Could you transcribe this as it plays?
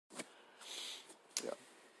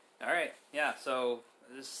All right, yeah. So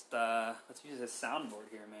just let's use this soundboard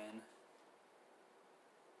here, man.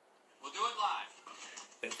 We'll do it live.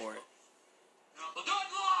 Wait for it. No, we'll do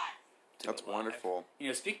it live. That's wonderful. You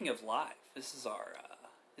know, speaking of live, this is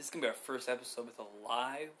gonna be our first episode with a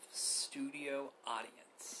live studio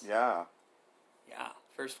audience. Yeah. Yeah,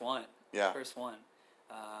 first one. Yeah. First one.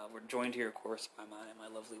 We're joined here, of course, by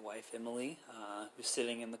my lovely wife Emily, who's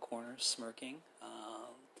sitting in the corner smirking.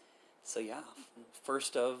 So yeah,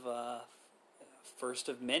 first of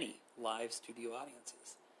many live studio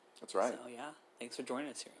audiences. That's right. So yeah, thanks for joining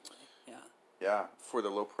us here, Emily. Yeah. Yeah. For the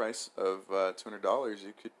low price of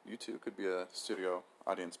 $200, you too could be a studio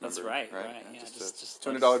audience member. That's right. Yeah, Yeah, just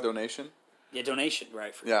 $200 donation. Yeah, donation,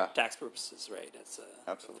 right? For Yeah. tax purposes, right? That's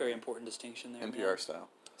a very important distinction there. NPR style.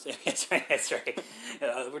 So, that's right. That's right.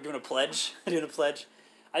 We're doing a pledge. I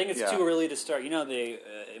think it's too early to start. You know, they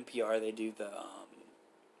NPR they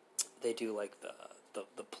do like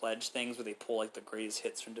the pledge things where they pull like the greatest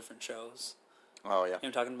hits from different shows. Oh yeah. You know what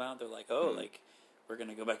I'm talking about? They're like, like we're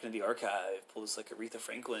gonna go back into the archive, pull this like Aretha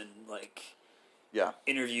Franklin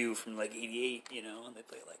interview from like '88, you know, and they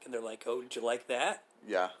play and they're like, oh, did you like that?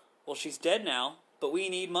 Yeah. Well, she's dead now, but we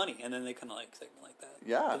need money, and then they kind of like segment like that.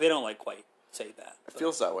 Yeah. But they don't like quite say that. It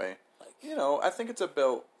feels that way. You know, I think it's a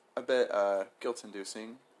bit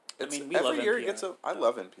guilt-inducing. I mean, we every love year NPR. it gets I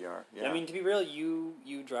love NPR. Yeah. I mean, to be real, you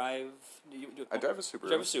drive. I drive a Subaru. You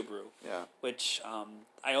drive a Subaru. Yeah. Which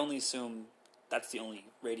I only assume that's the only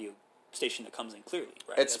radio station that comes in clearly,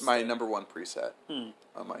 right? It's my number one preset in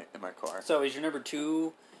my car. So is your number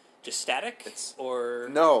two just static or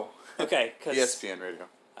no? Okay, cause, ESPN radio.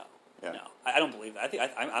 Oh, yeah. No, I don't believe that. I think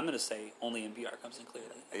I'm going to say only NPR comes in clearly.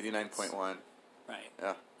 89.1. Right.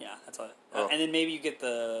 Yeah. Yeah, that's all. And then maybe you get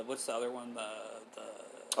what's the other one?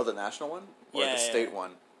 The national one or the state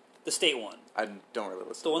one? The state one. I don't really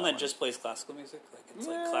listen. The to one that one. just plays classical music, like it's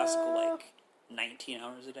like classical, 19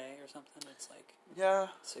 hours a day or something. It's like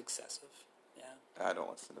it's excessive. Yeah. I don't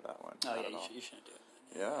listen to that one. Oh yeah, you shouldn't do it.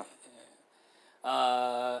 Then.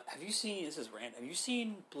 Yeah. Have you seen? This is random. Have you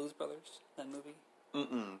seen Blues Brothers? That movie. 80s.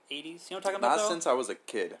 You know what I'm talking about? Not since I was a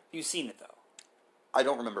kid. You've seen it though. I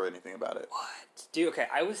don't remember anything about it. What? Dude, okay,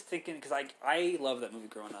 I was thinking, because I loved that movie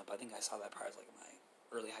growing up. I think I saw that probably like in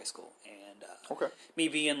my early high school. And me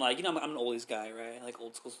being like, you know, I'm an oldies guy, right? Like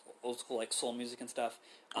old school like soul music and stuff.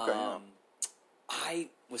 Okay, yeah. I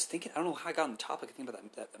was thinking, I don't know how I got on the topic of thinking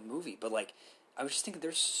about that movie, but like, I was just thinking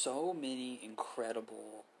there's so many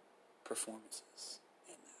incredible performances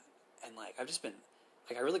in that. And like, I've just been,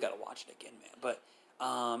 like, I really got to watch it again, man. But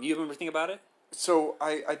you remember thinking about it? So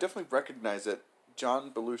I definitely recognize it.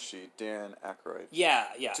 John Belushi, Dan Aykroyd. Yeah.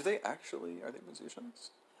 Are they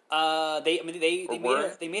musicians?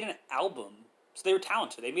 They made an album, so they were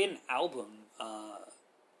talented. They made an album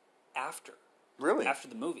after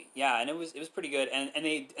the movie, and it was pretty good. And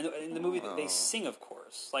in the movie they sing, of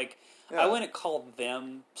course. Like I wouldn't call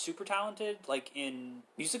them super talented, like in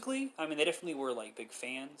musically. I mean, they definitely were like big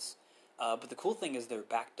fans. But the cool thing is they're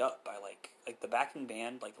backed up by like the backing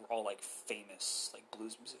band, like they're all like famous like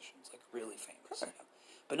blues musicians, like really famous. Okay. You know?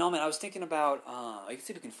 But no, man, I was thinking about. I can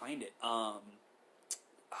see if we can find it.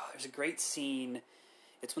 There's a great scene.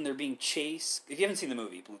 It's when they're being chased. If you haven't seen the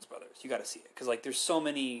movie Blues Brothers, you got to see it because like there's so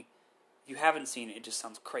many. If you haven't seen it, it just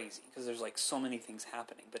sounds crazy because there's like so many things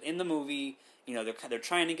happening. But in the movie, you know, they're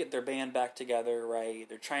trying to get their band back together, right?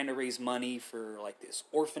 They're trying to raise money for like this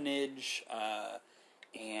orphanage.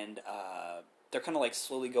 And they're kind of like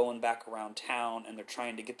slowly going back around town, and they're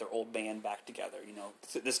trying to get their old band back together. You know,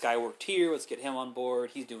 this guy worked here, let's get him on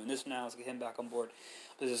board. He's doing this now, let's get him back on board.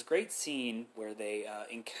 There's this great scene where they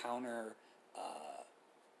encounter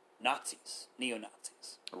Nazis,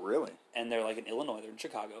 neo-Nazis. Really? And they're like in Illinois, they're in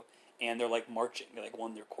Chicago, and they're like marching, they like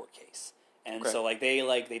won their court case. And so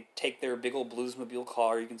they take their big old Bluesmobile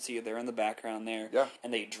car, you can see it there in the background there,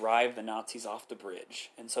 and they drive the Nazis off the bridge.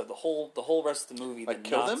 And so the whole rest of the movie, like the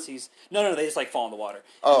kill Nazis them? No, they just like fall in the water.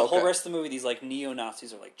 Oh, and the whole rest of the movie, these like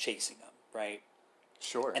neo-Nazis are like chasing them, right?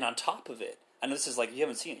 Sure. And on top of it, I know this is like you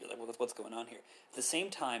haven't seen it, you're like, well, what's going on here? At the same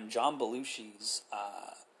time, John Belushi's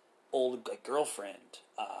old like girlfriend,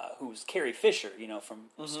 who's Carrie Fisher, you know, from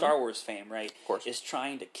Star Wars fame, right? Of course. Is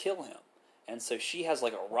trying to kill him. And so she has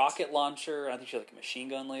like a rocket launcher. I think she has like a machine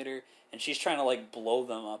gun later, and she's trying to like blow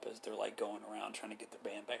them up as they're like going around trying to get their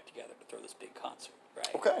band back together to throw this big concert,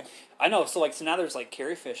 right? Okay. I know. So like, so now there's like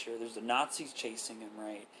Carrie Fisher. There's the Nazis chasing him,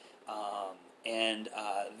 right? And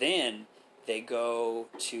then they go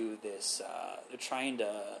to this. They're trying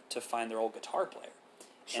to find their old guitar player,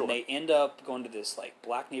 and they end up going to this like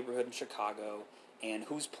black neighborhood in Chicago. And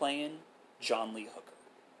who's playing? John Lee Hooker.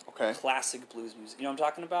 Okay. Classic blues music. You know what I'm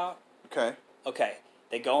talking about? Okay. Okay.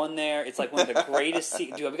 They go in there. It's like one of the greatest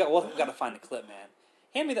scenes. Dude, we got to find the clip, man.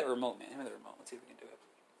 Hand me that remote, man. Hand me the remote. Let's see if we can do it.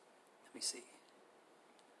 Let me see.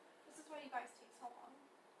 This is why you guys take so long.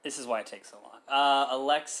 This is why it takes so long.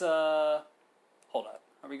 Alexa, hold up.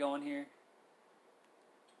 Are we going here?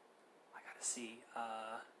 I gotta see.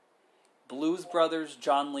 Blues Brothers,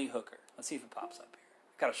 John Lee Hooker. Let's see if it pops up here.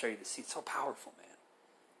 I gotta show you this scene. It's so powerful, man.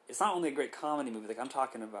 It's not only a great comedy movie. Like I'm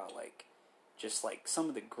talking about, like just like some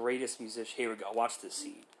of the greatest musicians. Here we go. Watch this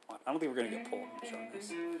scene. I don't think we're gonna get pulled from showing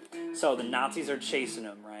this. So the Nazis are chasing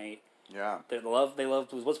him, right? Yeah. They love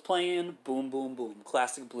blues. What's playing? Boom, boom, boom.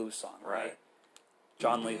 Classic blues song, right?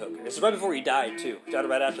 John Lee Hooker. This is right before he died, too. He died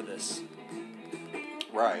right after this.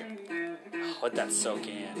 Right. Oh, let that soak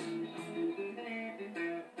in.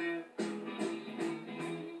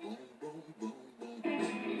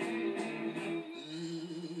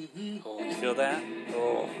 Oh, you feel that?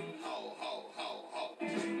 Oh.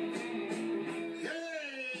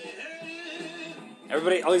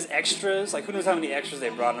 Everybody, all these extras, like who knows how many extras they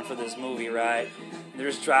brought in for this movie, right? They're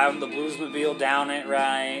just driving the bluesmobile down it,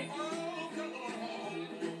 right?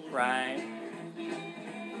 Right.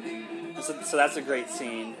 So that's a great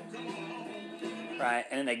scene, right?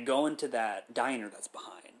 And then they go into that diner that's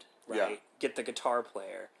behind, right? Yeah. Get the guitar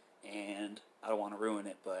player, and I don't want to ruin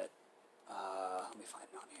it, but let me find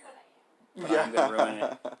it on here. But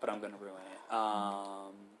I'm gonna ruin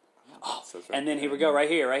it. And then here we go, right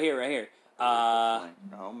here. Oh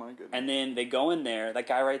my goodness. And then they go in there. That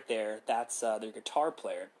guy right there, that's their guitar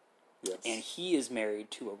player, Yes. and he is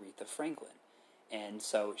married to Aretha Franklin. And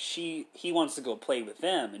so he wants to go play with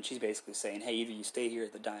them, and she's basically saying, hey, either you stay here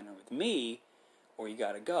at the diner with me, or you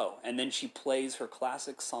gotta go. And then she plays her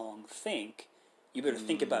classic song, Think. You better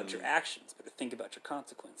think about your actions, better think about your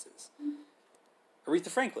consequences. Aretha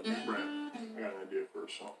Franklin, man. Brad, I got an idea for a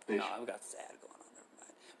song. No, I've got this ad going on, never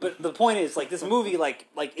mind. But the point is, like, this movie, like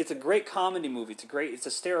it's a great comedy movie, it's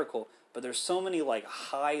hysterical, but there's so many, like,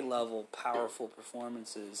 high-level, powerful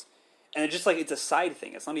performances, and it's just, like, it's a side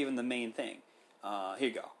thing, it's not even the main thing. Here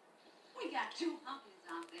you go. We got two hunkies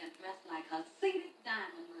out there dressed like Hasidic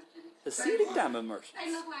diamond merchants. Hasidic diamond merchants. They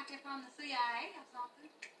look like they're from the CIA or something.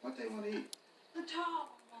 What they want to eat? The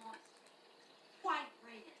tall one wants white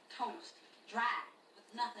bread, toast, dry, with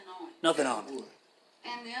nothing on it. Nothing on it. Wood.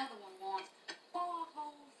 And the other one wants 4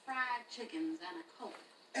 whole fried chickens and a Coke.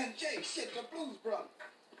 And Jake, shit, the Blues Brothers.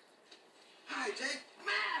 Hi, Jake.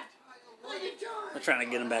 Matt! What are you doing? They're trying to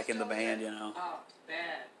get him back in the band, you know. Oh, it's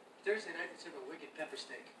bad. Thursday night it's a wicked pepper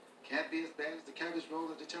steak. Can't be as bad as the cabbage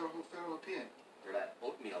roll at the Terre Haute Federal Pen. Or that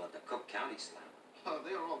oatmeal at the Cook County Slam. Oh,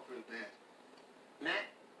 they're all pretty bad. Matt,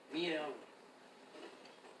 me and Elwood,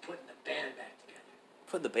 putting the band back together.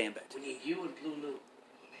 Put the band back We together. need you and Blue Lou.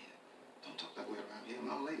 Oh, man, don't talk that way around here.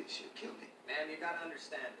 My lady, she'll kill me. Man, you gotta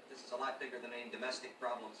understand that this is a lot bigger than any domestic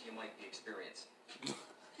problems you might be experiencing.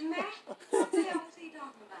 Matt, what the hell is he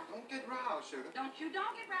talking about? Don't get riled, sugar. Don't get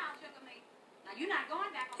round, sugar me. Now, you're not going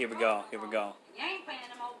back on Here we the go, road no here we more. go. You ain't playing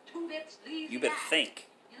them old 2-bit sleazy You better guys. think.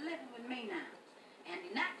 You're living with me now. And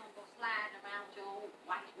you're not going to go sliding around with your old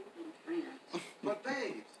white hoodlum friends. But,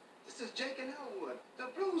 babes, this is Jake and Elwood, the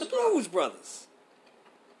Blues The Brothers. Blues Brothers.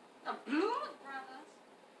 The Blues Brothers?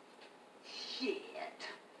 Shit.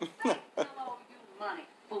 Hello, you money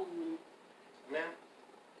fool. Man,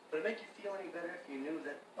 would it make you feel any better if you knew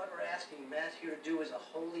that what we're asking Matt here to do is a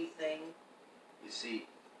holy thing? You see,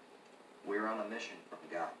 we're on a mission from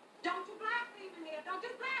God. Don't you blaspheme in here. Don't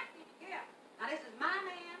you blaspheme here. Now, this is my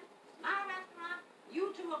man, my restaurant.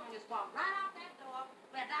 You two of them just walk right out that door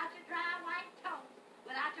without your dry white toast,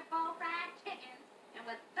 without your 4 fried chickens, and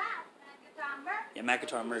without that guitar Murphy. Yeah, Matt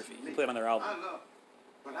Guitar Murphy. He played on their album. I love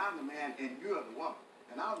you, but I'm the man and you're the woman.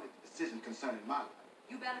 And I'll make the decision concerning my life.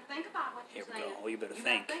 You better think about what you're Here we saying. go. Oh, you better You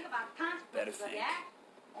think. better think about the consequences Better of think. your act.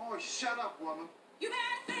 Oh, shut up, woman. You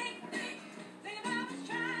better think about what's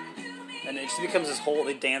trying to do to me. And it just becomes this whole,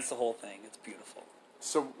 they dance the whole thing. It's beautiful.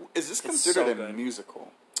 So, is this It's considered so a good.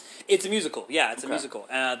 musical? It's a musical, yeah, it's a Okay. musical.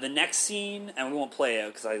 The next scene, and we won't play it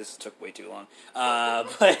because this took way too long,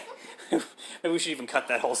 but maybe we should even cut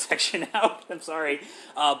that whole section out. I'm sorry.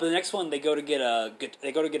 But the next one, they go to get a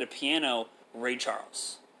piano. Ray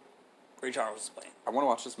Charles is playing. I want to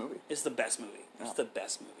watch this movie. It's the best movie. It's Yeah. the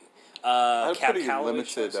best movie. I had Cab pretty Calloway limited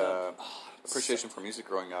shows up. appreciation for music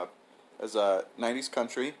growing up. As 90s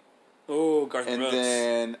country, Oh, Garth and Brooks.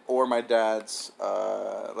 then or my dad's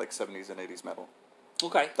like 70s and 80s metal.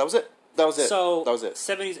 Okay. That was it. So that was it.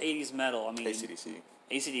 70s, 80s metal. I mean, AC/DC,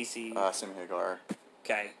 AC/DC. Sammy Hagar.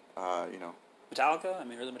 Okay. You know, Metallica. I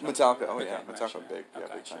mean, early Metallica. Metallica. Oh Okay, yeah, right, Metallica, sure. big. Yeah,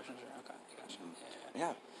 Okay, big sure, time. sure, sure. Okay, gotcha.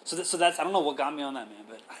 Yeah. So that's I don't know what got me on that, man,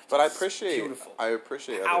 But I it's appreciate beautiful. I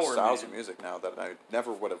appreciate Power, other styles man. of music now that I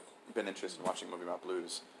never would have been interested in watching a movie about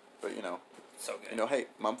blues. But So good. hey,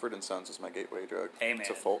 Mumford and Sons is my gateway drug Hey, man.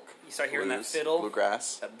 to folk. You start hearing that blues, fiddle,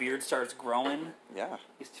 bluegrass. that beard starts growing. Yeah.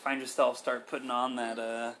 You find yourself start putting on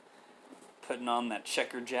that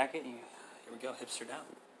checkered jacket. Here we go, hipster down.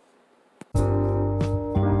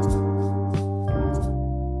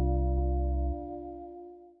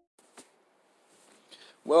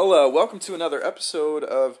 Well, welcome to another episode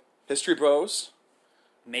of History Bros.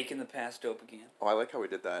 Making the past dope again. Oh, I like how we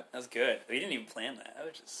did that. That was good. We didn't even plan that. That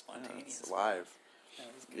was just spontaneous. It's live. That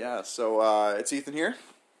was good. Yeah, so it's Ethan here.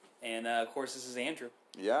 And of course, this is Andrew.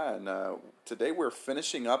 Yeah, and today we're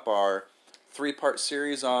finishing up our 3-part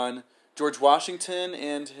series on George Washington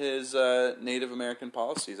and his Native American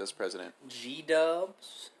policies as president.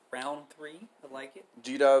 G-Dubs, round 3. I like it.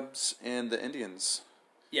 G-Dubs and the Indians.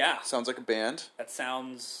 Yeah. Sounds like a band, That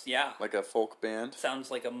sounds, yeah. like a folk band. Sounds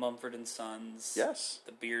like a Mumford and Sons. Yes.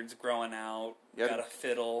 The beard's growing out. Yeah. Got a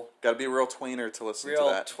fiddle. Got to be a real twainer to listen Real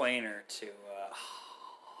to that. twainer to,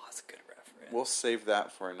 that's a good reference. We'll save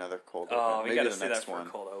that for another cold open. Oh, we Maybe gotta the say next that for one. a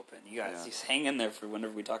cold open. You guys Yeah. just hang in there for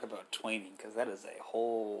whenever we talk about twaining, because that is a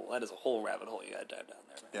whole rabbit hole you gotta dive down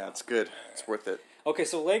there. Yeah, it's good. It's worth it. Okay,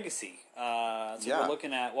 so legacy. Yeah. We're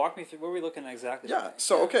looking at. Walk me through. What are we looking at exactly? Yeah. today?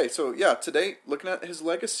 So okay. So today looking at his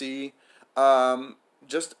legacy,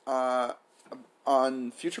 just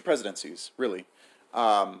on future presidencies, really.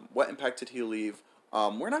 What impact did he leave?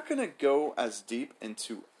 We're not going to go as deep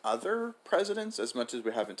into other presidents as much as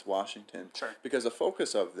we have into Washington. Sure. Because the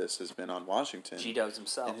focus of this has been on Washington. G-Dubs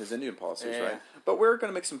himself. And his Indian policies, Yeah. right? But we're going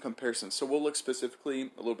to make some comparisons. So we'll look specifically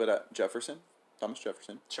a little bit at Jefferson, Thomas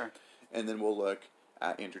Jefferson. Sure. And then we'll look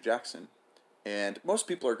at Andrew Jackson. And most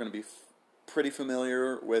people are going to be pretty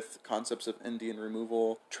familiar with concepts of Indian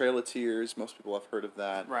removal, Trail of Tears. Most people have heard of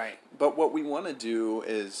that. Right. But what we want to do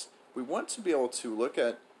is we want to be able to look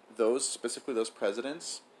at those, specifically those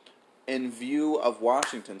presidents, in view of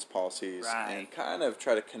Washington's policies Right. and kind of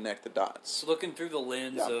try to connect the dots. So looking through the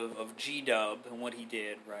lens Yeah. of G-Dub and what he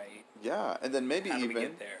did, right? Yeah, and then maybe How do we even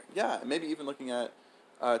get there? yeah, maybe even looking at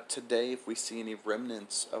today if we see any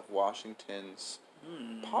remnants of Washington's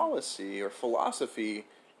policy or philosophy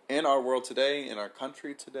in our world today, in our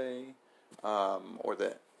country today, or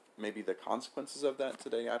maybe the consequences of that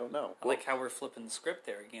today. I don't know. I like how we're flipping the script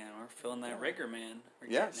there again. We're feeling that rigor, man. We're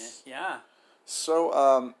Yes. getting it. Yeah. So,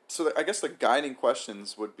 I guess the guiding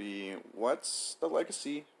questions would be: what's the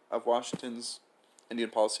legacy of Washington's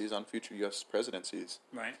Indian policies on future U.S. presidencies?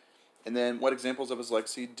 Right. And then, what examples of his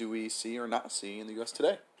legacy do we see or not see in the U.S.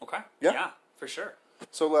 today? Okay. Yeah. For sure.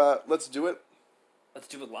 So, let's do it. Let's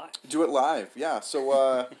do it live. Do it live, yeah.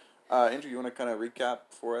 So, Andrew, you want to kind of recap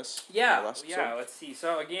for us? Yeah, the last yeah. episode? Let's see.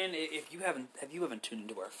 So again, if you haven't tuned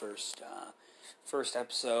into our first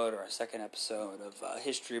episode or our second episode of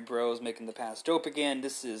History Bros Making the Past Dope Again,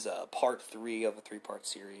 this is part 3 of a 3-part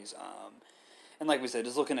series. And like we said,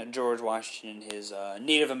 just looking at George Washington, his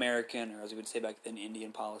Native American, or as we would say back then,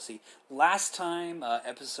 Indian policy. Last time,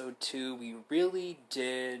 episode 2, we really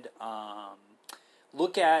did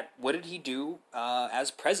look at what did he do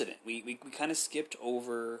as president. We kind of skipped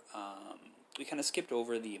over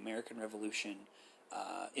the American Revolution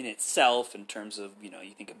in itself in terms of you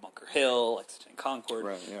think of Bunker Hill, Lexington and Concord,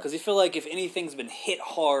 Right, yeah. because you feel like if anything's been hit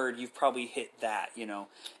hard, you've probably hit that, and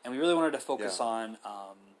we really wanted to focus Yeah. on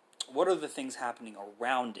what are the things happening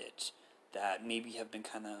around it that maybe have been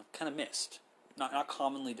kind of missed, not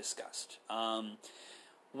commonly discussed.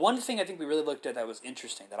 One thing I think we really looked at that was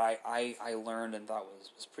interesting, that I learned and thought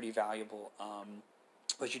was pretty valuable,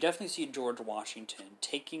 but you definitely see George Washington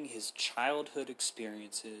taking his childhood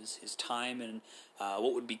experiences, his time in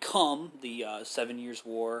what would become the 7 Years'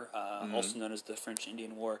 War, also known as the French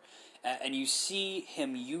Indian War, and you see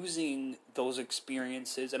him using those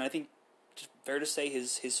experiences, and I think it's fair to say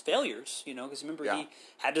his failures, because remember Yeah. he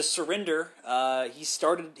had to surrender. He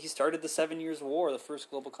started the 7 Years' War, the first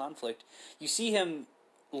global conflict. You see him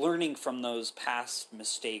learning from those past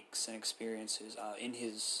mistakes and experiences in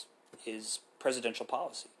his presidential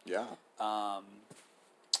policy. Yeah.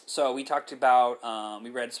 So we talked about, we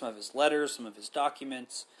read some of his letters, some of his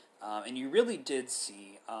documents, and you really did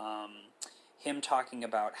see him talking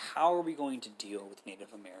about how are we going to deal with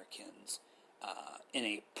Native Americans in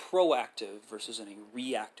a proactive versus in a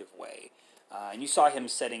reactive way. And you saw him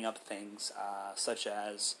setting up things such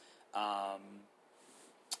as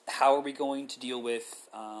how are we going to deal with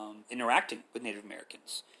interacting with Native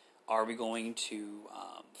Americans? Are we going to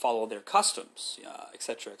follow their customs, et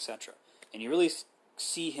cetera, et cetera? And you really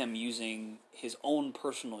see him using his own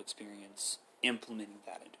personal experience, implementing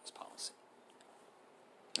that into his policy.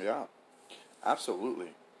 Yeah, absolutely.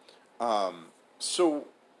 So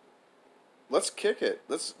let's kick it.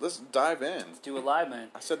 Let's dive in. Let's do it live, man.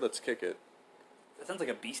 I said let's kick it. That sounds like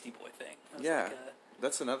a Beastie Boy thing. That's Yeah, like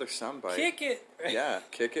that's another soundbite. kick it. Yeah,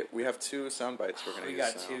 kick it. We have 2 sound bites we're gonna We use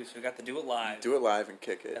got now. 2, so we got the do it live. Do it live and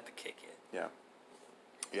kick it. Got the kick it. Yeah.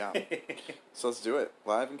 Yeah. So let's do it.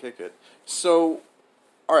 Live and kick it. So,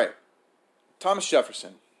 alright. Thomas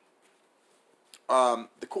Jefferson. The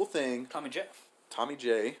cool thing, Tommy Jeff. Tommy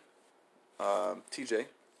J, TJ.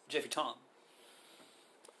 Jeffy Tom.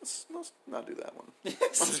 Let's not do that one.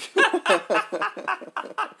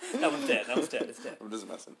 That one's dead. That one's dead. It's dead. I'm just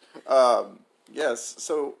messing. Yes,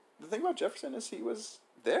 so the thing about Jefferson is he was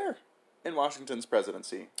there in Washington's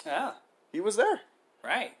presidency. Yeah. He was there.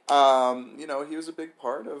 Right. He was a big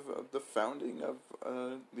part of the founding of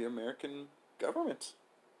the American government,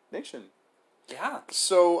 nation. Yeah.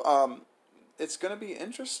 So it's going to be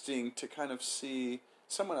interesting to kind of see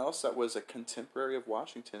someone else that was a contemporary of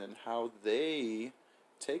Washington and how they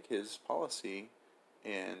take his policy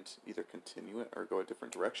and either continue it or go a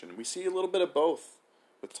different direction. We see a little bit of both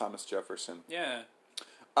with Thomas Jefferson. Yeah.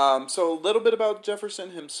 So a little bit about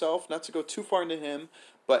Jefferson himself, not to go too far into him,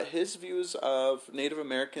 but his views of Native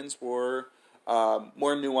Americans were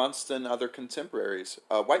more nuanced than other contemporaries,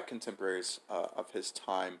 white contemporaries of his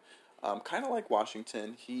time. Kind of like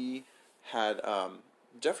Washington, he had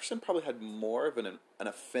Jefferson probably had more of an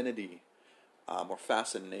affinity or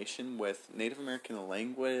fascination with Native American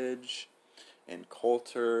language and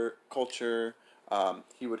culture.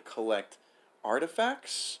 He would collect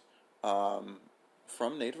artifacts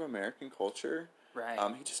from Native American culture. Right.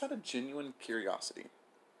 He just had a genuine curiosity.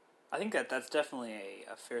 I think that's definitely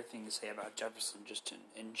a fair thing to say about Jefferson just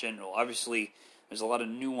in general. Obviously, there's a lot of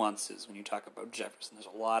nuances when you talk about Jefferson. There's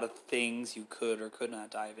a lot of things you could or could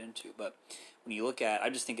not dive into. But when you look at,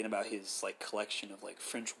 I'm just thinking about his collection of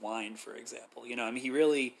French wine, for example. He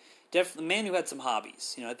really, the man who had some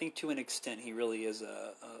hobbies. I think to an extent he really is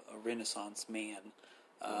a Renaissance man.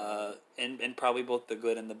 And probably both the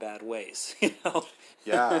good and the bad ways,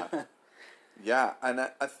 Yeah. Yeah, and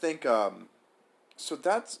I think, so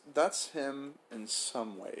that's him in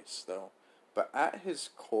some ways, though. But at his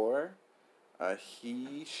core,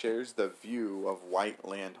 he shares the view of white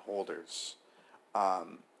landholders.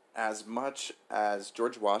 As much as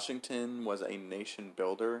George Washington was a nation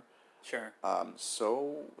builder, Sure.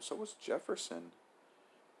 so was Jefferson.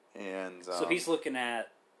 And So he's looking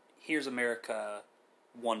at, here's America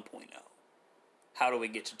 1.0. How do we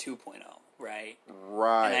get to 2.0, right?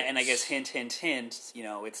 right, And I guess hint,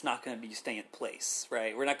 it's not going to be stay in place,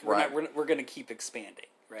 right? We're going to keep expanding,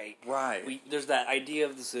 right? right, There's that idea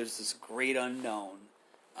of this. There's this great unknown,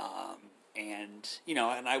 and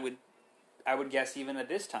I would guess even at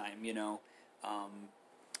this time,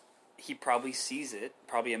 he probably sees it.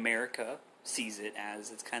 Probably America sees it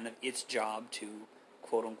as it's kind of its job to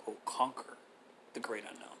quote unquote conquer the great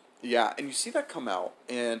unknown. Yeah, and you see that come out,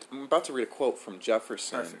 and I'm about to read a quote from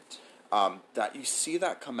Jefferson. Perfect. That you see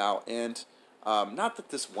that come out, and not that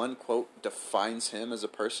this one quote defines him as a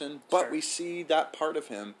person, but Sure. we see that part of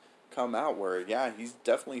him come out where, yeah, he's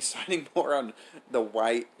definitely siding more on the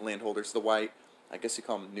white landholders, the white, I guess you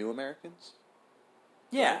call them New Americans?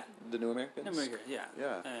 Yeah. Right? The New Americans? Yeah.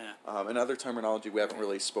 Yeah. And other terminology we haven't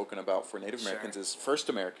really spoken about for Native Americans Sure. is First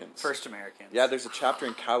Americans. First Americans. Yeah, there's a chapter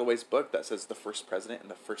in Calloway's book that says the first president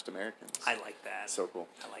and the first Americans. I like that. So cool.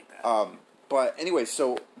 I like that. But anyway,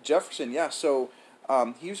 so Jefferson, yeah, so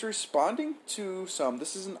he was responding to some,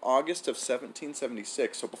 this is in August of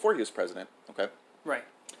 1776, so before he was president, okay? Right.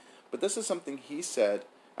 But this is something he said,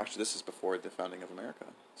 actually this is before the founding of America.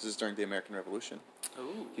 This is during the American Revolution.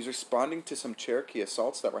 Ooh. He's responding to some Cherokee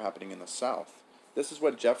assaults that were happening in the South. This is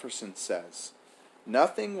what Jefferson says.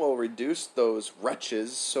 Nothing will reduce those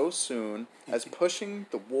wretches so soon as pushing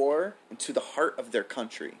the war into the heart of their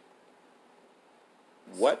country.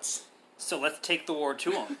 What? So let's take the war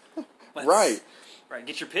to them. Right. Right.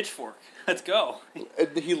 Get your pitchfork. Let's go.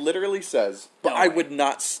 He literally says, but No I way. would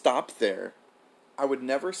not stop there. I would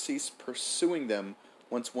never cease pursuing them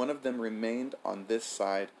once one of them remained on this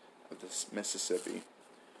side of the Mississippi.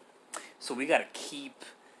 So we gotta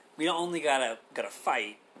we not only gotta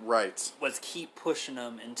fight, Right. let's keep pushing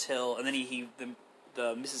them until, and then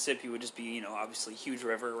the Mississippi would just be, obviously huge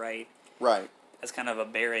river, right? Right. As kind of a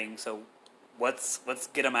bearing. So let's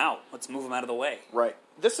get them out. Let's move them out of the way. Right.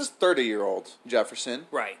 This is 30-year-old Jefferson.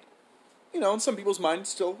 Right. In some people's minds,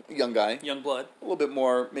 still a young guy. Young blood. A little bit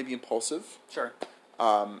more, maybe impulsive. Sure.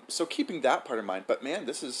 So keeping that part in mind. But man,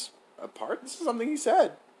 this is something he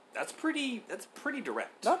said. That's pretty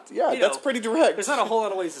direct. That's pretty direct. There's not a whole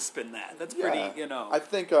lot of ways to spin that. That's pretty, I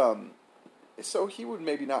think, so he would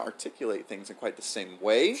maybe not articulate things in quite the same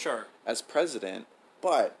way Sure. as president,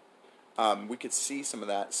 but we could see some of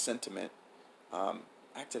that sentiment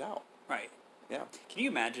acted out. Right. Yeah. Can you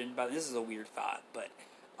imagine? But this is a weird thought, but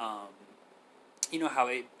you know how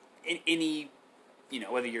any, you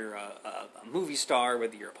know, whether you're a movie star,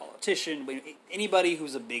 whether you're a politician, anybody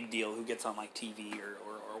who's a big deal who gets on like TV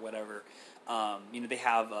or whatever, you know, they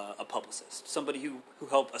have a publicist, somebody who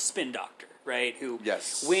help a spin doctor, right? Who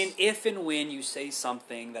Yes. if and when you say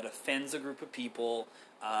something that offends a group of people,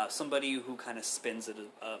 somebody who kind of spins it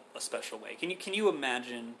a special way. Can you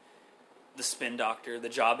imagine the spin doctor, the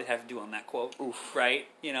job they'd have to do on that quote? Oof. Right?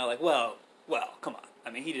 You know, like, well, come on. I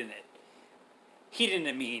mean, he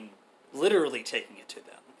didn't mean literally taking it to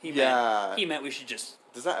them. He meant we should just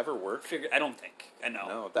Does that ever work? figure. I don't think. I know.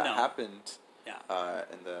 No, that happened Yeah.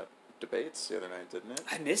 in the debates the other night, didn't it?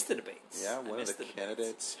 I missed the debates. Yeah, I one of missed the debates.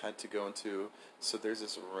 candidates had to go into. So there's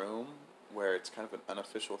this room where it's kind of an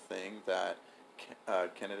unofficial thing that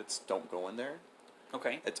candidates don't go in there.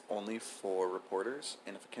 Okay. It's only for reporters,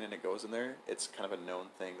 and if a candidate goes in there, it's kind of a known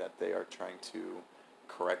thing that they are trying to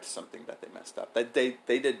correct something that they messed up. That they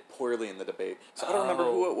did poorly in the debate. So I don't remember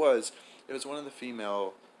who it was. It was one of the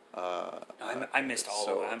female. I missed all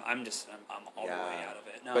so- of it. I'm all the way out of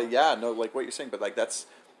it. No. But yeah, no, like what you're saying, but like that's.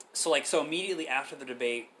 So immediately after the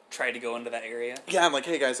debate, tried to go into that area. Yeah, I'm like,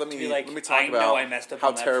 hey guys, let me like, talk I about know I messed up how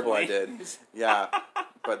on that terrible I point. did. Yeah,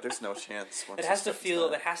 but there's no chance. Once It you has to step feel.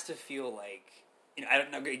 into That has to feel like. You know, I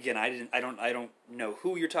don't know. Again, I don't know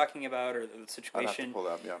who you're talking about or the I'd have to situation. pull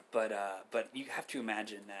that up, yeah. But you have to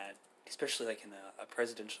imagine that, especially like in a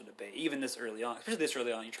presidential debate, even this early on, especially this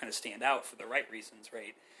early on, you're trying to stand out for the right reasons,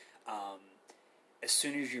 right? As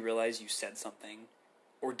soon as you realize you said something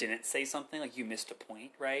or didn't say something, like you missed a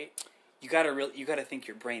point, right? You gotta think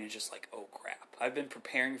your brain is just like, oh crap! I've been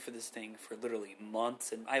preparing for this thing for literally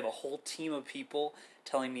months, and I have a whole team of people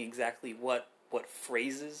telling me exactly what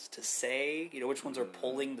phrases to say, you know, which ones are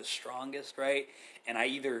pulling the strongest, right? And I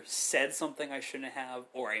either said something I shouldn't have,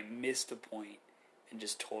 or I missed a point and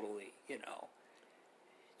just totally, you know,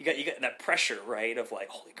 you got that pressure, right? Of like,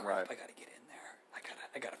 holy crap, Right. I gotta get in there.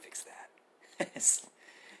 I gotta fix that.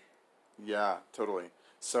 Yeah, totally.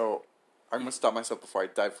 So I'm gonna stop myself before I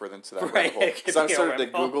dive further into that Right, rabbit hole okay, because I started to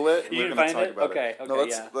rabbit hole. Google it. And You we're didn't gonna find talk it? about Okay, it. No,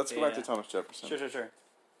 okay, let's go back to yeah. Thomas Jefferson. Sure.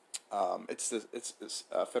 It's this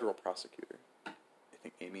federal prosecutor. I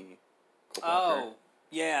think Amy. Klobuchar. Oh,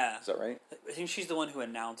 yeah. Is that right? I think she's the one who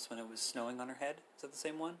announced when it was snowing on her head. Is that the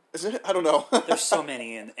same one? Is it? I don't know. There's so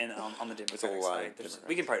many on the Democratic There's a lot side. of Democrats.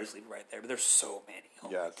 We can probably just leave it right there, but there's so many. Oh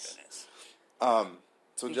my Yes. goodness.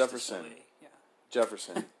 So Each Jefferson. facility, yeah.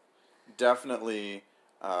 Jefferson definitely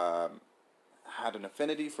had an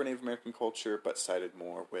affinity for Native American culture, but sided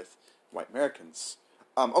more with white Americans.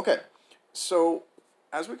 Okay, so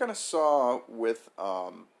as we kind of saw with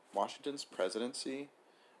Washington's presidency,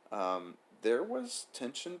 there was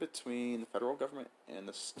tension between the federal government and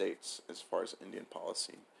the states as far as Indian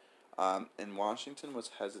policy. And Washington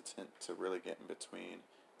was hesitant to really get in between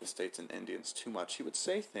the states and Indians too much. He would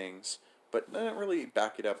say things, but didn't really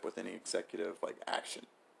back it up with any executive action.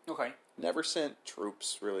 Okay. Never sent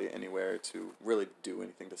troops really anywhere to really do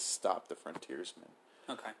anything to stop the frontiersmen.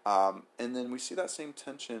 Okay. And then we see that same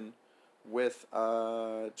tension with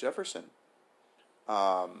Jefferson.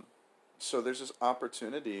 So there's this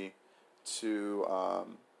opportunity to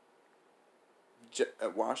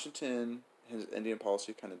Washington, his Indian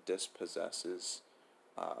policy kind of dispossesses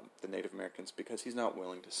the Native Americans because he's not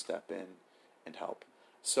willing to step in and help.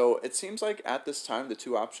 So it seems like at this time the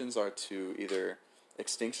two options are to either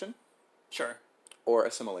extinction Sure. or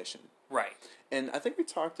assimilation. Right. And I think did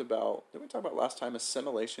we talk about last time,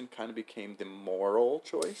 assimilation kind of became the moral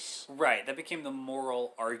choice? Right. That became the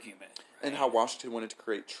moral argument. Right? And how Washington wanted to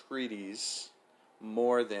create treaties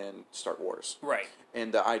more than start wars. Right.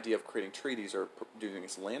 And the idea of creating treaties or doing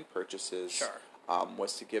these land purchases Sure.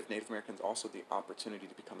 Was to give Native Americans also the opportunity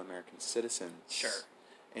to become American citizens. Sure.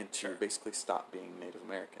 And to Sure. basically stop being Native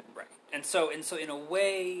American. Right. And so in a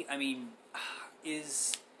way, I mean,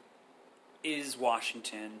 is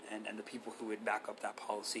Washington and the people who would back up that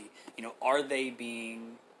policy, you know, are they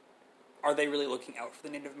really looking out for the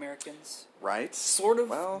Native Americans? Right? Sort of,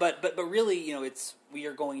 Well, but really, you know, we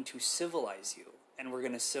are going to civilize you, and we're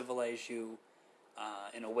going to civilize you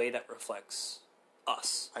in a way that reflects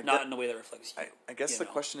us, not in a way that reflects you. I guess you the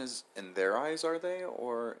know? question is, in their eyes are they,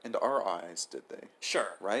 or in our eyes did they?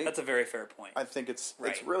 Sure, Right? That's a very fair point. I think it's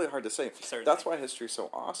Right. really hard to say. Certainly. That's why history is so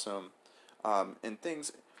awesome. And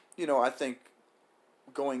things, you know, I think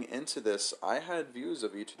going into this, I had views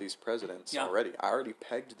of each of these presidents Yeah. already. I already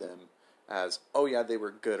pegged them as, oh yeah, they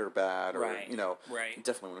were good or bad, or Right. you know, Right.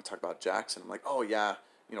 definitely when we talk about Jackson, I'm like, oh yeah,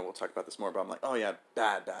 you know, we'll talk about this more, but I'm like, oh yeah,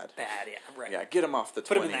 bad, Bad, yeah, right. yeah, get him off the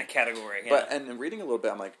Put 20. him in that category. Yeah. But and reading a little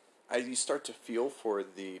bit, I'm like, you start to feel for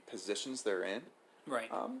the positions they're in. right.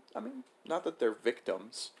 I mean, not that they're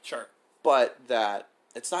victims, Sure. but that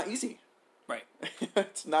it's not easy. Right.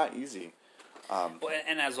 It's not easy. Well,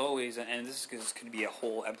 and as always, and this could be a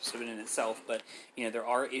whole episode in itself, but you know there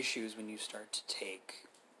are issues when you start to take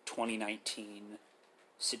 2019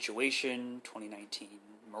 situation, 2019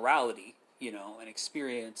 morality, you know, and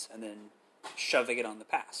experience, and then shoving it on the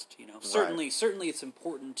past. You know, certainly, it's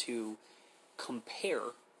important to compare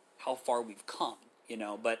how far we've come. You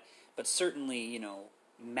know, but certainly, you know,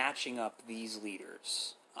 matching up these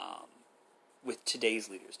leaders with today's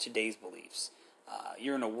leaders, today's beliefs.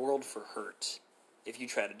 You're in a world for hurt if you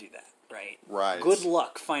try to do that, right? Right. Good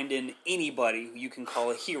luck finding anybody who you can call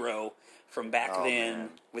a hero from back Oh, then man.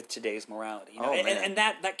 with today's morality. You know? Oh, and, man. and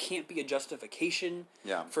that can't be a justification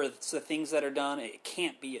Yeah. for the things that are done. It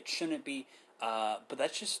can't be. It shouldn't be. But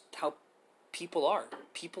that's just how people are.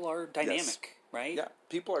 People are dynamic, right? Yeah,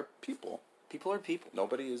 people are people. People are people.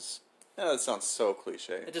 Nobody is. That sounds so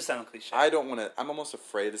cliche. It just sounds cliche. I don't want to. I'm almost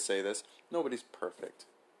afraid to say this. Nobody's perfect.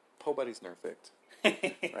 Nobody's perfect.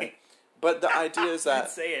 Right. But the idea is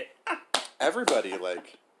that say it. everybody, you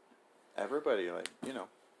know.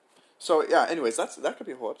 So yeah. Anyways, that could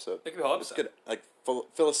be a whole episode. That could be a whole It's episode. good, like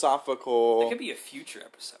philosophical That could be a future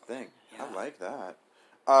episode. thing. Yeah. I like that.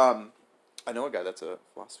 I know a guy that's a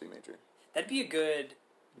philosophy major. That'd be a good.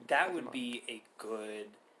 That would be a good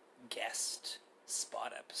guest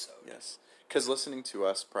spot episode. Yes, because listening to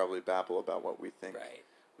us probably babble about what we think Right.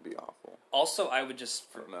 would be awful. Also, I would just.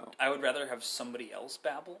 I don't know. I would rather have somebody else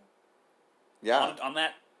babble Yeah, on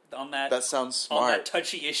that. that sounds on smart. that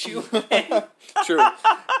touchy issue. True.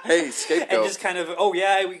 Hey, scapegoat. And just kind of, oh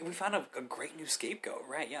yeah, we found a great new scapegoat,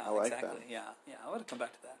 right? Yeah, I like exactly. that. Yeah, I want to come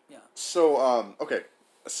back to that. Yeah, So, okay.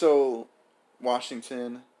 So,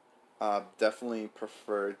 Washington definitely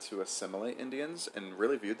preferred to assimilate Indians and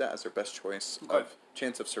really viewed that as their best choice of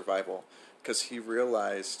chance of survival because he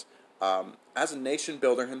realized, as a nation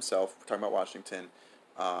builder himself, we're talking about Washington,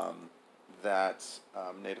 that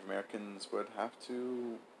Native Americans would have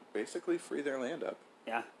to basically free their land up.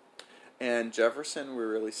 yeah, And Jefferson, we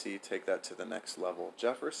really see take that to the next level.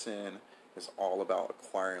 Jefferson is all about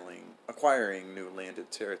acquiring new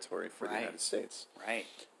landed territory for the Right. United States. right.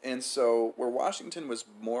 And so, where Washington was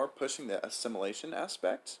more pushing the assimilation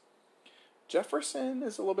aspect, Jefferson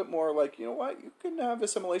is a little bit more like, you know what, you can have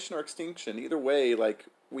assimilation or extinction. Either way, like,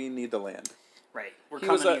 we need the land. Right. We're He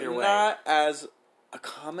coming was either way. not as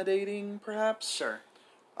accommodating, perhaps. Sure.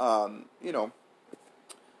 You know,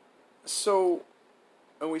 so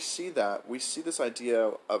when we see this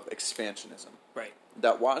idea of expansionism Right.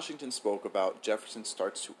 that Washington spoke about. Jefferson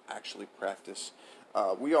starts to actually practice.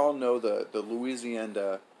 We all know the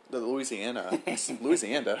Louisiana Louisiana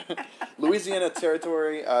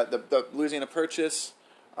territory, the Louisiana Purchase,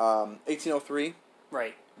 1803.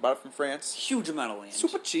 Right. Bought it from France. Huge amount of land.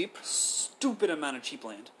 Super cheap. Stupid amount of cheap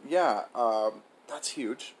land. Yeah, that's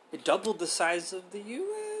huge. It doubled the size of the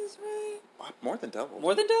U.S., right? More than double.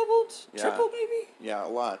 More than doubled? Yeah. Triple, maybe? Yeah, a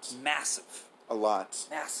lot. Massive. A lot.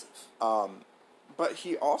 Massive. But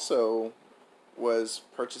he also was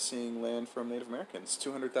purchasing land from Native Americans,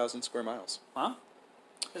 200,000 square miles. Huh?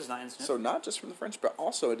 This is not instant. So not just from the French, but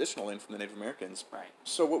also additional land from the Native Americans. Right.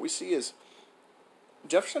 So what we see is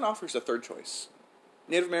Jefferson offers a third choice.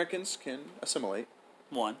 Native Americans can assimilate,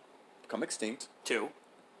 1, become extinct, 2,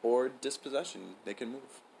 or dispossession. They can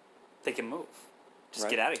move. they can move. Just Right.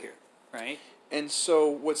 get out of here. Right? And so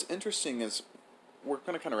what's interesting is we're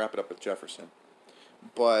going to kind of wrap it up with Jefferson.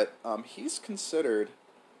 But he's considered,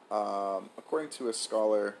 according to a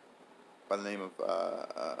scholar by the name of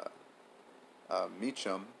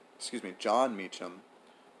Meacham, John Meacham.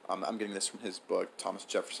 I'm getting this from his book, Thomas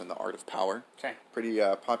Jefferson, The Art of Power. Okay. Pretty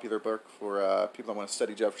popular book for people that want to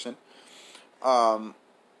study Jefferson.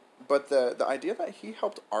 But the idea that he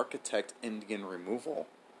helped architect Indian removal,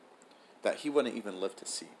 that he wouldn't even live to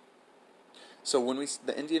see. So when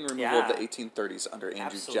the Indian removal of the 1830s under Andrew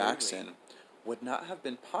Absolutely. Jackson would not have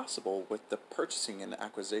been possible with the purchasing and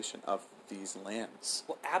acquisition of these lands.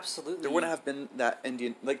 Well, absolutely. There wouldn't have been that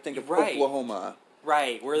Indian, like think of Right. Oklahoma,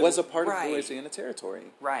 Right. Where was a part right. of Louisiana territory.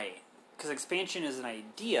 Right. Because expansion is an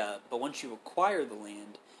idea, but once you acquire the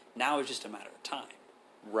land, now it's just a matter of time.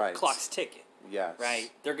 Right. Clock's ticking. Yes.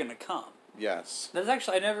 Right? They're going to come. Yes. That's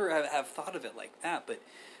actually, I never have thought of it like that,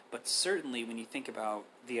 but certainly when you think about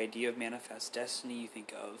the idea of manifest destiny, you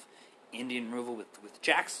think of Indian removal with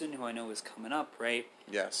Jackson, who I know is coming up, right?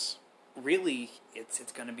 Yes. really, it's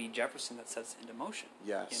going to be Jefferson that sets it into motion.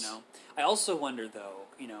 Yes. You know, I also wonder though.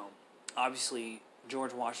 You know, obviously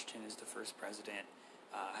George Washington is the first president,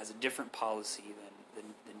 has a different policy than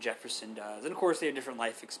Jefferson does, and of course they have different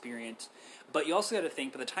life experience. But you also got to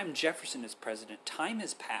think, by the time Jefferson is president, time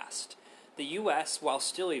has passed. The U.S., while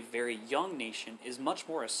still a very young nation, is much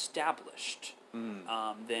more established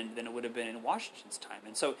than it would have been in Washington's time.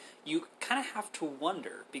 And so you kind of have to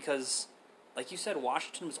wonder, because, like you said,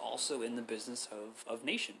 Washington was also in the business of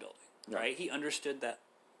nation building, right? He understood that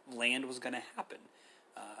land was going to happen.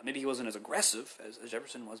 Maybe he wasn't as aggressive as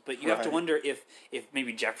Jefferson was, but you have to wonder if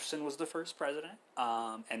maybe Jefferson was the first president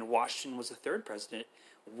and Washington was the third president,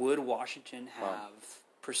 would Washington have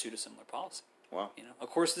pursued a similar policy? Wow. You know, of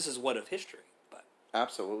course, this is what of history, but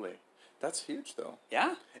Absolutely. That's huge, though.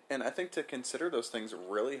 yeah, And I think to consider those things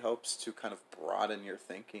really helps to kind of broaden your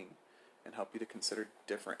thinking and help you to consider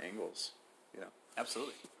different angles. You know.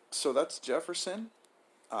 absolutely. So that's Jefferson.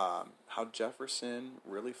 How Jefferson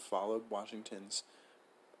really followed Washington's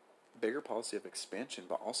bigger policy of expansion,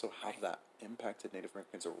 but also how that impacted Native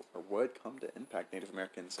Americans, or would come to impact Native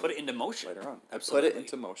Americans. Put it into motion later on. Absolutely. Put it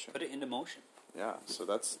into motion. Put it into motion. Yeah. So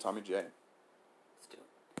that's Tommy J. Let's do it.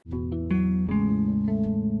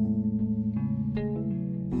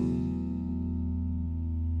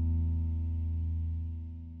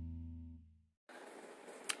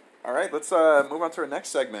 All right. Let's move on to our next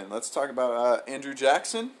segment. Let's talk about Andrew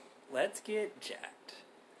Jackson. Let's get jacked.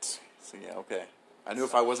 So yeah, okay. I knew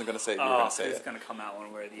if I wasn't going to say it, you were going to say it's it. going to come out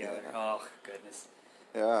one way or the other. Yeah. Oh, goodness.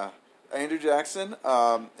 Yeah, Andrew Jackson,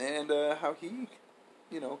 and how he,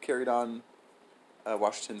 carried on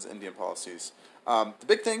Washington's Indian policies. The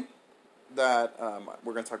big thing that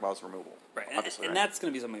we're going to talk about is removal. Right, Obviously, and that's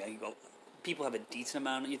going to be something that people have a decent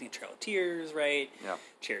amount of. You think Trail of Tears, right? Yeah.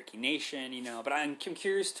 Cherokee Nation, but I'm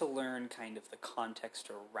curious to learn kind of the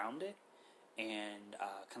context around it and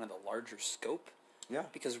kind of the larger scope. Yeah.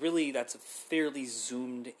 Because really, that's a fairly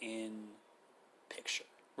zoomed in picture,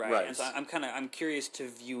 right? Right. And so I'm curious to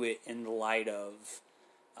view it in the light of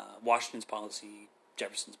Washington's policy,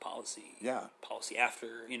 Jefferson's policy, policy after,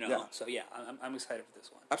 Yeah. So yeah, I'm excited for this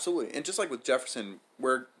one. Absolutely, and just like with Jefferson,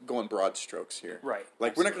 we're going broad strokes here. Right.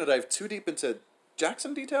 Like we're not going to dive too deep into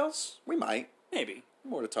Jackson details. We might. Maybe.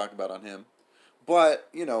 More to talk about on him, but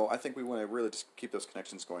I think we want to really just keep those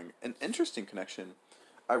connections going. An interesting connection.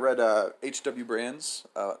 I read H.W. Brand's,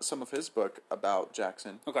 some of his book about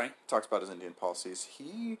Jackson. Okay. Talks about his Indian policies.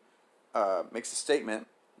 He makes a statement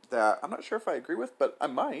that I'm not sure if I agree with, but I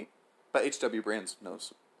might. But H.W. Brand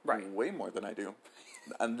knows way more than I do,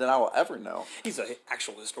 and than I will ever know. He's an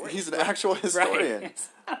actual historian. He's an actual historian.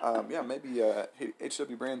 Right. Maybe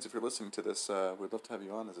H.W. Brands, if you're listening to this, we'd love to have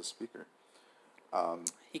you on as a speaker.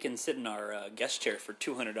 He can sit in our guest chair for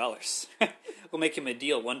 $200. We'll make him a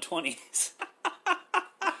deal, 120s.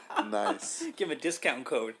 Nice. Give him a discount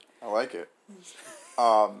code. I like it.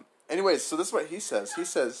 Anyways, so this is what he says. He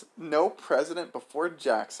says, no president before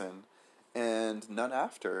Jackson and none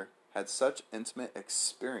after had such intimate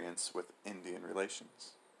experience with Indian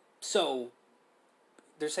relations. So,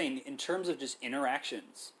 they're saying in terms of just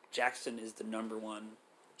interactions, Jackson is the number one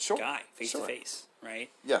guy, face to face, right?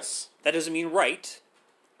 Yes. That doesn't mean right.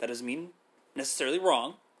 That doesn't mean necessarily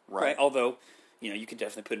wrong. Right. Although, you can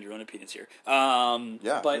definitely put in your own opinions here.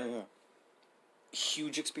 But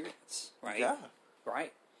huge experience, right? Yeah.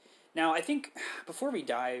 Right. Now, I think before we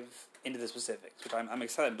dive into the specifics, which I'm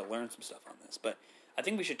excited to learn some stuff on this, but I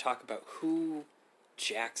think we should talk about who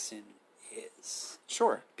Jackson is.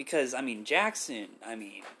 Sure. Because, Jackson,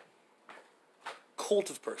 cult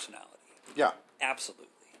of personality. Yeah. Absolutely.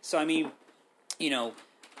 So,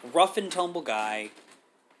 rough and tumble guy,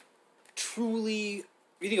 truly,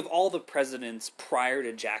 you think of all the presidents prior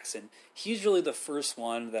to Jackson, he's really the first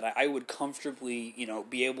one that I would comfortably,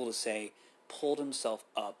 be able to say, pulled himself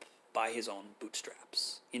up by his own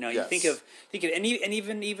bootstraps. You think of and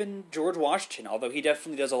even George Washington, although he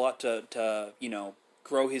definitely does a lot to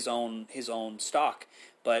grow his own stock,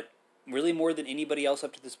 but really more than anybody else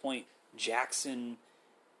up to this point, Jackson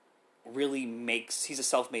really he's a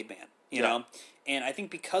self-made man, you know? And I think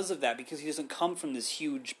because of that, because he doesn't come from this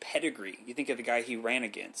huge pedigree, you think of the guy he ran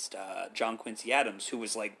against, John Quincy Adams, who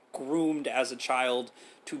was groomed as a child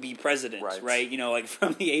to be president, right?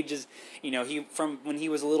 From the ages, from when he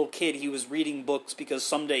was a little kid, he was reading books because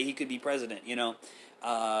someday he could be president,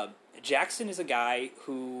 Jackson is a guy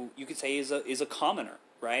who you could say is a commoner,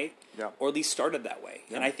 right? Yeah. Or at least started that way.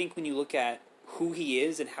 Yeah. And I think when you look at who he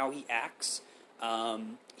is and how he acts,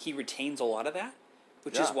 he retains a lot of that.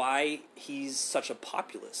 Which is why he's such a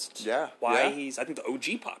populist. Yeah. Why he's, I think, the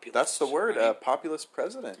OG populist. That's the word, right? populist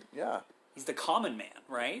president. Yeah. He's the common man,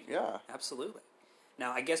 right? Yeah. Absolutely.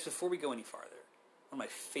 Now, I guess before we go any farther, one of my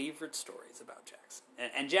favorite stories about Jackson,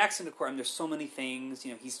 and Jackson, of course, I mean, there's so many things.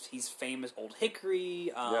 You know, he's famous, Old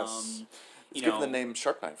Hickory. Yes. It's you given know, the name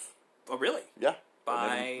Sharp Knife. Oh, really? Yeah.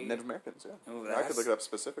 By Native Americans, yeah. Oh, I could look it up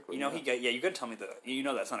specifically. You know, yeah. you got to tell me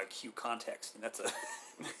that's not a cute context. And that's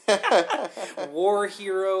a war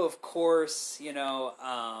hero, of course. You know,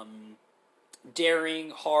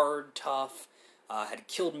 daring, hard, tough. Had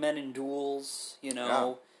killed men in duels. You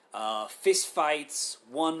know, fist fights,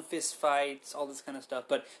 won fist fights, all this kind of stuff.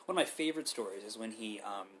 But one of my favorite stories is when he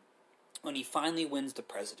finally wins the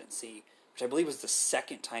presidency, which I believe was the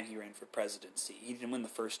second time he ran for presidency. He didn't win the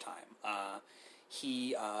first time.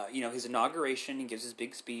 His inauguration, he gives his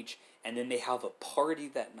big speech, and then they have a party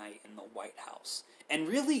that night in the White House. And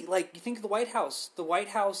really, like, you think of the White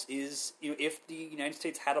House is, you know, if the United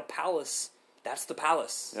States had a palace, that's the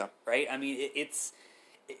palace. Yeah. Right? I mean,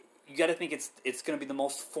 you got to think it's going to be the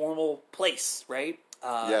most formal place, right?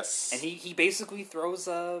 Yes. And he basically throws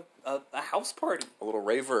a house party. A little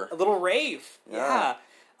raver. A little rave. Yeah.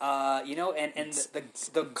 You know, and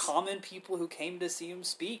the common people who came to see him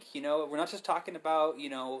speak, you know, we're not just talking about, you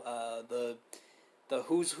know, the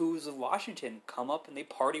who's of Washington come up and they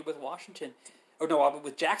party with Washington. Or no,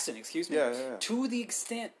 with Jackson, excuse me. Yeah. To the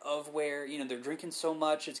extent of where, you know, they're drinking so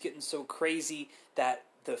much, it's getting so crazy that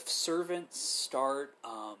the servants start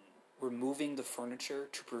removing the furniture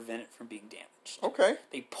to prevent it from being damaged. Okay.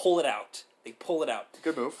 They pull it out.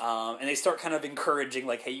 Good move. And they start kind of encouraging,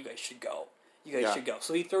 like, hey, you guys should go. Should go.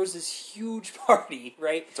 So he throws this huge party,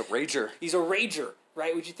 right? It's a rager. He's a rager,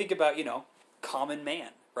 right? Would you think about, you know, common man,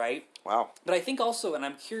 right? Wow. But I think also, and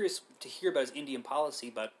I'm curious to hear about his Indian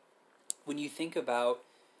policy, but when you think about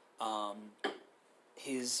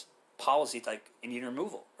his policy, like Indian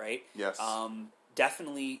removal, right? Yes.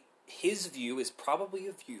 Definitely his view is probably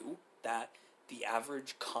a view that the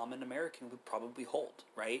average common American would probably hold,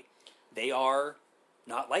 right? They are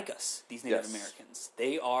not like us, these Native Americans.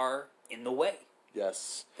 They are in the way.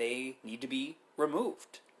 Yes. They need to be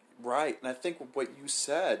removed. Right, and I think what you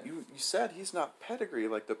said, you said he's not pedigree.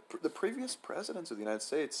 Like the previous presidents of the United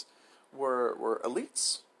States were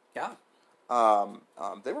elites. Yeah.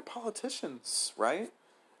 They were politicians, right?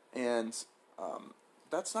 And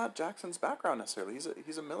that's not Jackson's background necessarily.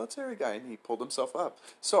 He's a military guy, and he pulled himself up.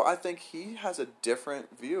 So I think he has a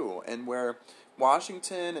different view, and where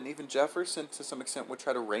Washington and even Jefferson, to some extent, would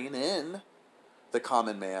try to rein in the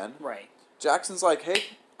common man. Right. Jackson's like, hey,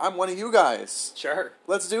 I'm one of you guys. Sure.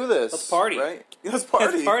 Let's do this. Let's party. Right? Let's party.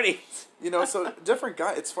 Let's party. You know, so different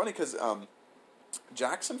guy. It's funny because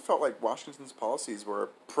Jackson felt like Washington's policies were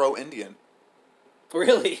pro-Indian.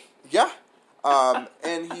 Really? Yeah.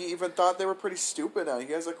 And he even thought they were pretty stupid.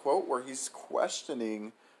 He has a quote where he's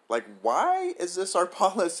questioning, like, why is this our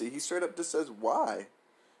policy? He straight up just says, why?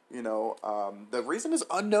 You know, the reason is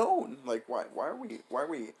unknown. Like, why are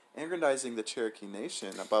we aggrandizing the Cherokee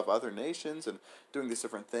Nation above other nations and doing these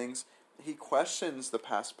different things? He questions the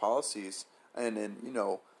past policies, and in, you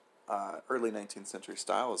know, early 19th century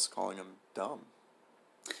style is calling them dumb.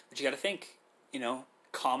 But you got to think, you know,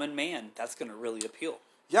 common man, that's going to really appeal.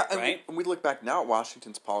 Yeah, and right? when we look back now at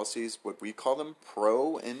Washington's policies, would we call them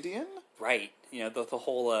pro-Indian? Right. You know, the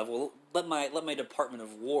whole, well, let my Department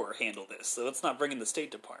of War handle this, so let's not bring in the State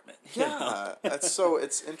Department. Yeah, so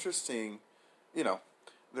it's interesting, you know,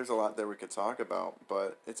 there's a lot there we could talk about,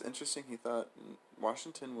 but it's interesting he thought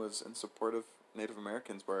Washington was in support of Native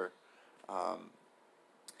Americans where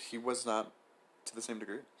he was not to the same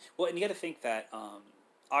degree. Well, and you got to think that,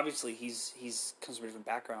 obviously he's comes from a different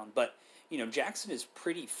background, but, you know, Jackson is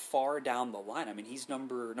pretty far down the line. I mean, he's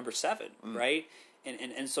number 7, right?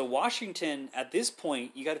 And so Washington at this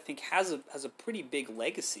point, you got to think has a pretty big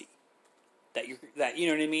legacy that you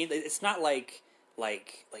know what I mean. It's not like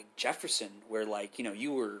Jefferson where, like, you know,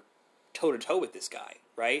 you were toe to toe with this guy,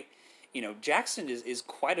 right? You know, Jackson is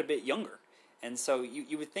quite a bit younger, and so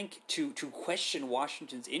you would think to question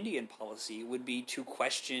Washington's Indian policy would be to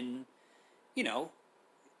question, you know,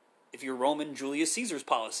 if you're Roman, Julius Caesar's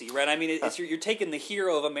policy, right? I mean, you're taking the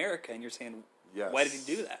hero of America and you're saying, why did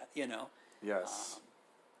he do that? You know. Yes.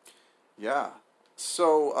 Yeah.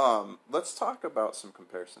 So let's talk about some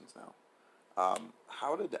comparisons now.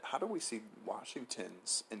 How do we see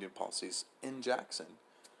Washington's Indian policies in Jackson?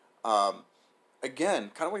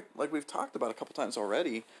 Again, kind of like we've talked about a couple times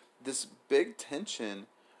already, this big tension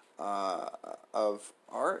of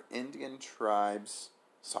are Indian tribes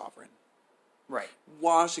sovereign? Right.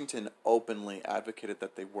 Washington openly advocated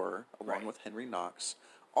that they were, along with Henry Knox,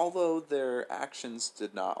 although their actions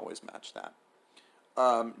did not always match that.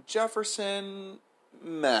 Jefferson,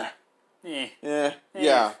 meh. Eh.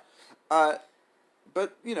 Yeah. But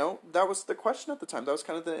that was the question at the time. That was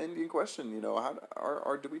kind of the Indian question.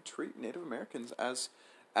 How do we treat Native Americans as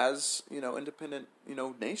independent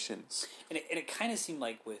nations? And it kind of seemed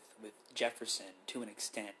like with Jefferson, to an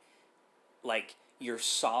extent, like you're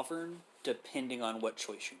sovereign depending on what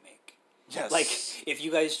choice you make. Yes. Like if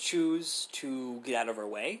you guys choose to get out of our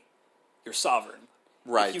way, you're sovereign.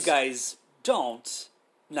 Right. If you guys don't,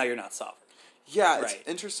 now you're not sovereign. Yeah, Right. it's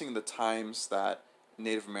interesting the times that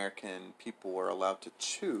Native American people were allowed to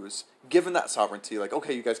choose, given that sovereignty. Like,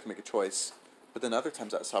 okay, you guys can make a choice, but then other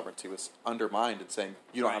times that sovereignty was undermined and saying,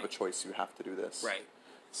 you don't have a choice, you have to do this. Right.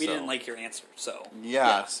 We So- didn't like your answer, so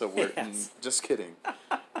Yeah, so we're Yes. just kidding.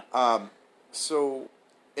 So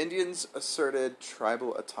Indians asserted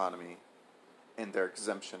tribal autonomy and their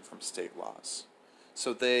exemption from state laws.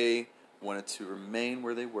 So they wanted to remain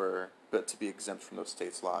where they were, but to be exempt from those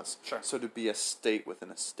states' laws. Sure. So to be a state within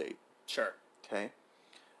a state. Sure. Okay?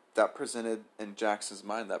 That presented, in Jackson's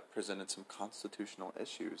mind, that presented some constitutional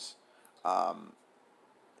issues.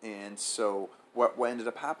 And so what ended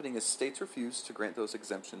up happening is states refused to grant those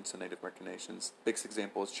exemptions to Native American nations. Biggest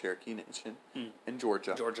example is Cherokee Nation in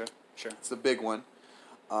Georgia. Georgia, sure. It's the big one.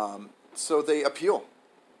 So they appeal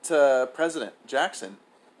to President Jackson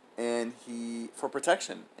for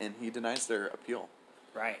protection, and he denies their appeal.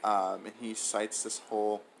 Right. And he cites this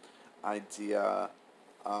whole idea,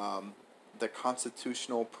 the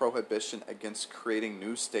constitutional prohibition against creating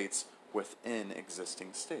new states within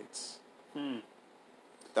existing states.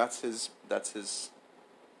 That's his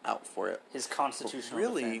out for it. His But constitutional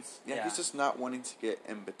really, defense. yeah, he's just not wanting to get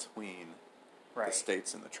in between right. the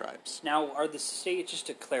states and the tribes. Now, are the states, just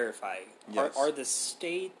to clarify, Yes. are the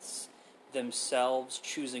states themselves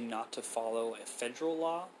choosing not to follow a federal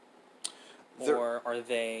law? They're- Or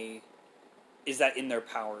is that in their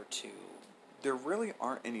power to? There really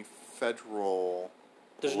aren't any federal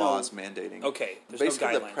There's laws mandating. Okay, there's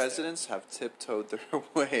Basically, no the guidelines presidents have tiptoed their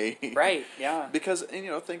way. Right, yeah. Because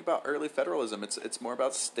think about early federalism. It's more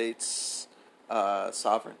about states'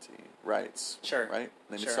 sovereignty rights. Sure, Right.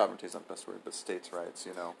 Maybe sure. sovereignty is not the best word, but states' rights.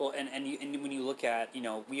 Well, and when you look at,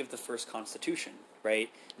 we have the first constitution,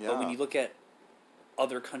 right? But when Yeah. you look at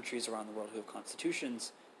other countries around the world who have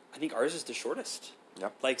constitutions, I think ours is the shortest.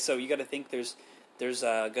 Yep. Like, so you got to think there's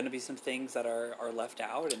going to be some things that are left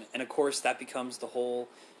out, and of course that becomes the whole,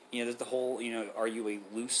 there's the whole, are you a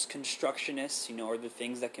loose constructionist? Are there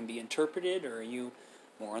things that can be interpreted, or are you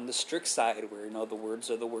more on the strict side where the words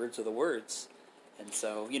are the words are the words? And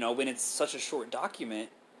so when it's such a short document,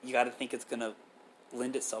 you got to think it's going to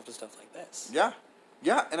lend itself to stuff like this. Yeah.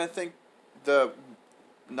 Yeah, and I think the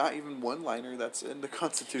not even one-liner that's in the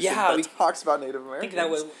Constitution Yeah, that talks about Native I Americans. think that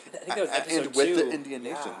was episode and with 2. the Indian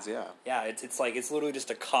Yeah. nations, yeah. Yeah, it's like it's literally just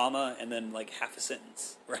a comma and then like half a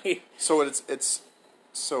sentence, right? So it's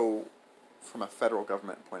so from a federal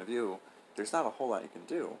government point of view, there's not a whole lot you can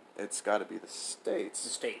do. It's got to be the The states,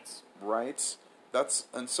 states. right?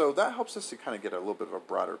 So that helps us to kind of get a little bit of a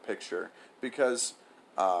broader picture because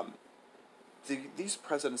these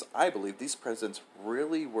presidents, I believe, these presidents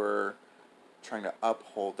really were trying to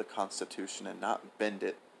uphold the Constitution and not bend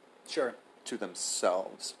it Sure. to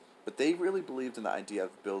themselves. But they really believed in the idea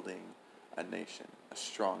of building a nation, a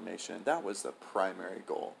strong nation. And that was the primary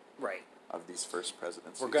goal Right. of these first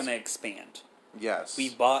presidencies. We're going to expand. Yes. We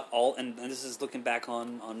bought all, and this is looking back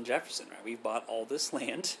on Jefferson, right? We bought all this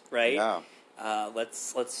land, right? Yeah.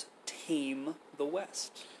 Let's tame the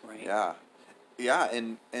West, right? Yeah. Yeah,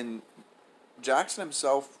 and Jackson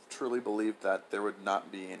himself truly believed that there would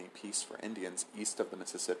not be any peace for Indians east of the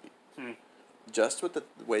Mississippi. Just with the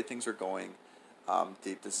way things are going,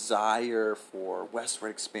 the desire for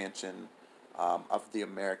westward expansion of the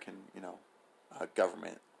American,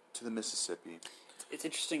 government to the Mississippi. It's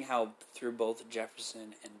interesting how through both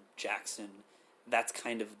Jefferson and Jackson, that's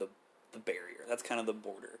kind of the barrier. That's kind of the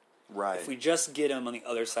border. Right. If we just get them on the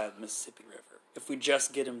other side of the Mississippi River, if we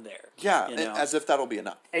just get them there, Yeah, you and know? as if that'll be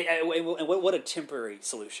enough. And what a temporary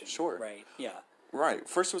solution. Sure. Right. Yeah. Right.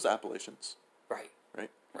 First it was Appalachians, Right. right?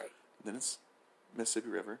 Right. Then it's Mississippi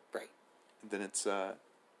River. Right. And then it's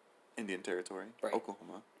Indian Territory, Right.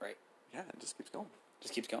 Oklahoma. Right. Yeah, it just keeps going.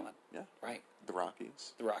 Just keeps going. Yeah. Right. The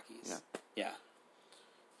Rockies. The Rockies. Yeah. Yeah.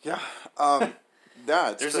 Yeah. Yeah.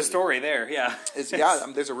 It's There's a crazy. story there. Yeah.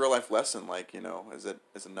 There's a real life lesson. Like,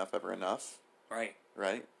 is enough ever enough? Right.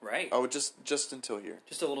 Right. Right. Oh, just until here.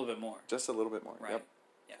 Just a little bit more. Just a little bit more. Right. Yep.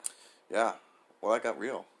 Yeah. Yeah. Well, that got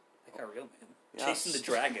real. That got real, man. Yeah. Chasing the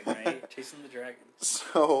dragon, right? Chasing the dragon.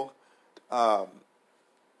 So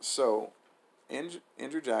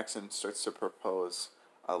Andrew Jackson starts to propose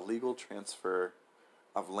a legal transfer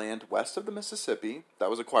of land west of the Mississippi that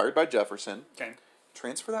was acquired by Jefferson. Okay.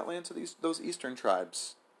 transfer that land to those eastern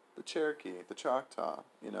tribes, the Cherokee, the Choctaw,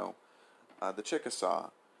 the Chickasaw,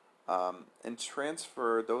 and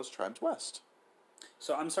transfer those tribes west.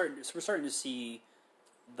 So we're starting to see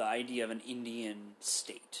the idea of an Indian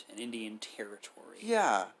state, an Indian territory,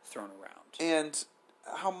 Yeah, thrown around. and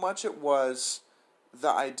how much it was the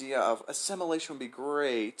idea of assimilation would be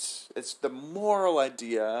great. It's the moral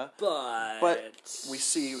idea, but we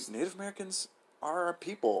see Native Americans are our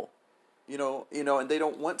people, and they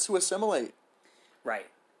don't want to assimilate. Right,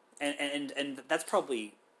 and that's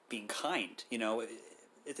probably being kind.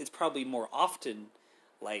 It's probably more often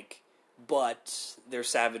like, but they're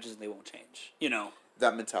savages and they won't change.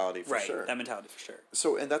 That mentality for Right, sure. that mentality for sure.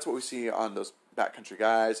 So, and that's what we see on those backcountry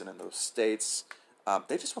guys and in those states.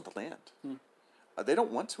 They just want the land. They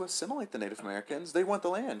don't want to assimilate the Native Americans. They want the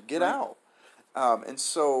land. Get out. And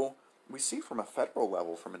so we see from a federal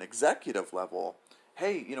level, from an executive level,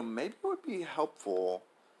 hey, maybe it would be helpful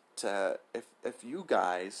to, if you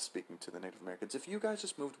guys, speaking to the Native Americans, if you guys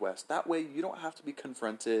just moved west, that way you don't have to be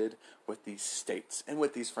confronted with these states and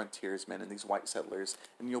with these frontiersmen and these white settlers,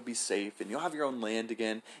 and you'll be safe, and you'll have your own land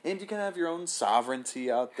again, and you can have your own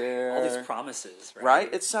sovereignty out there. All these promises, right?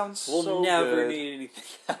 Right? It sounds We'll so never good. need anything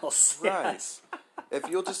else. Right. Yes. If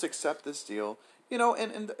you'll just accept this deal,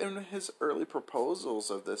 and in his early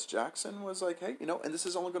proposals of this, Jackson was like, hey, and this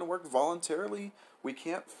is only going to work voluntarily. We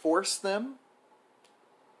can't force them.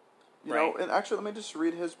 Right. And actually, let me just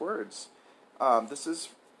read his words.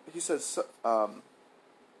 He says,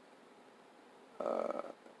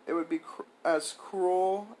 it would be as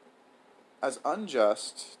cruel, as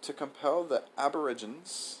unjust to compel the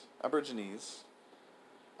Aborigines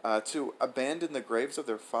to abandon the graves of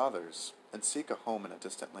their fathers and seek a home in a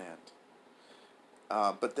distant land.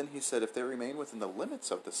 But then he said, if they remain within the limits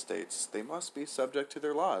of the states, they must be subject to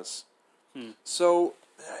their laws. So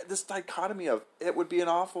this dichotomy of it would be an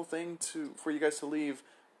awful thing for you guys to leave,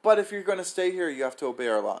 but if you're going to stay here, you have to obey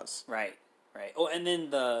our laws. Right. Oh, and then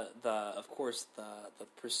the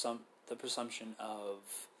presumption of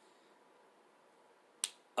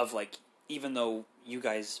like, even though you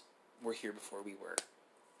guys were here before we were,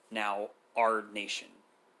 now our nation,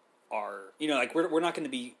 we're not going to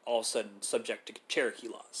be all of a sudden subject to Cherokee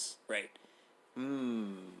laws, right?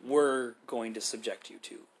 We're going to subject you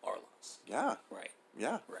to our laws. Yeah. Right.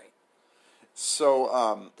 Yeah. Right.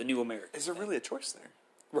 So, The new American. is there really a choice there?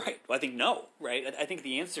 Right. Well, I think no. Right. I think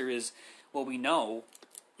the answer is, well, we know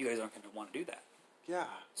you guys aren't going to want to do that, Yeah.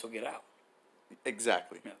 so get out.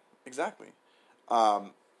 Exactly. Yeah. Exactly.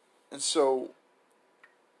 And so,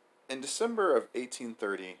 in December of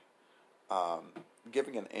 1830,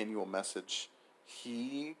 giving an annual message,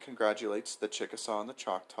 he congratulates the Chickasaw and the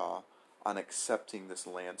Choctaw on accepting this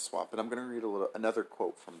land swap. And I'm going to read another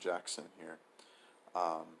quote from Jackson here.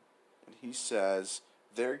 And he says,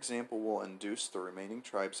 their example will induce the remaining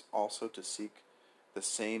tribes also to seek the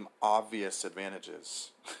same obvious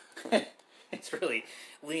advantages. It's really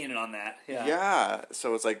leaning on that. Yeah. Yeah.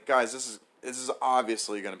 So it's like, guys, this is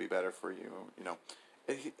obviously going to be better for you,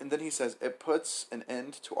 And then he says, it puts an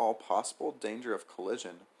end to all possible danger of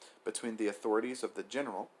collision between the authorities of the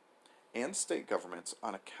general and state governments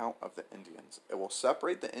on account of the Indians. It will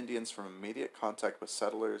separate the Indians from immediate contact with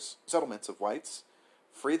settlements of whites,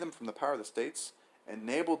 free them from the power of the states,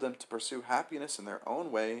 enable them to pursue happiness in their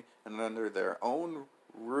own way and under their own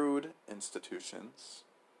rude institutions,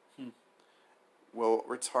 will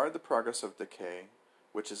retard the progress of decay,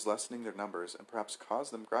 which is lessening their numbers, and perhaps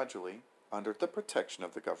cause them gradually, under the protection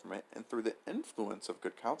of the government and through the influence of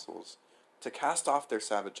good counsels, to cast off their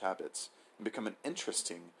savage habits and become an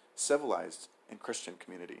interesting, civilized, and Christian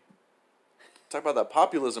community. Talk about that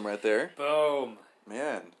populism right there. Boom.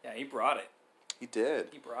 Man, Yeah, he brought it. he did.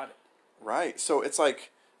 He brought it. Right. So it's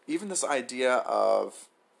like, even this idea of,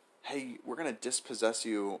 hey, we're going to dispossess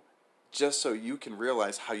you just so you can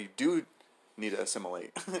realize how you do need to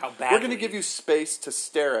assimilate. How We're going to badly. give you space to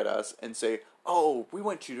stare at us and say, oh, we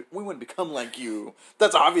want to become like you.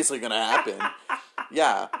 That's obviously going to happen.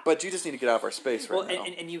 Yeah, but you just need to get out of our space right Well, now.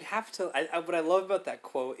 and you have to. What I love about that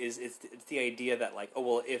quote is it's the idea that, like, oh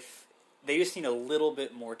well, if they just need a little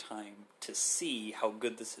bit more time to see how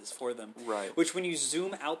good this is for them. Right. Which, when you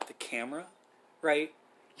zoom out the camera, right,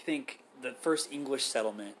 you think the first English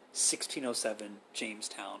settlement, 1607,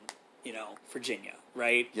 Jamestown, Virginia,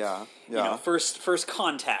 right? Yeah, You know, yeah. first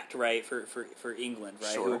contact, right, for England,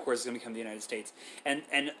 right? Sure. Who, of course, is going to become the United States. And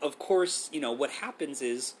of course, what happens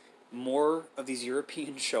is more of these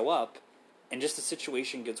Europeans show up, and just the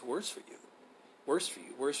situation gets worse for you. Worse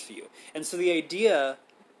for you. And so the idea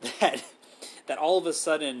that all of a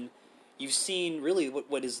sudden, you've seen really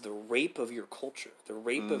what is the rape of your culture, the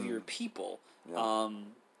rape of your people. Yeah.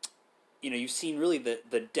 You've seen really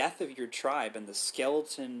the death of your tribe and the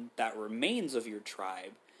skeleton that remains of your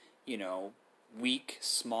tribe, weak,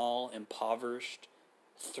 small, impoverished,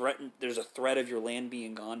 threatened. There's a threat of your land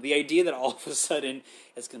being gone. The idea that all of a sudden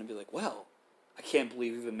it's going to be like, well, I can't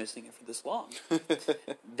believe we've been missing it for this long.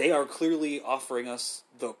 They are clearly offering us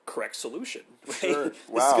the correct solution. Right? Sure. This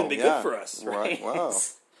Wow, is going to be yeah. good for us, right? Wow.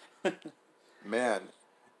 Man.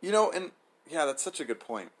 And yeah, that's such a good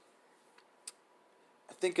point.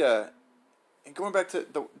 I think, and going back to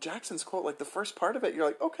Jackson's quote, like the first part of it, you're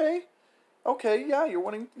like, okay, yeah, you're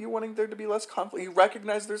wanting there to be less conflict. You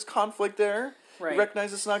recognize there's conflict there. Right. You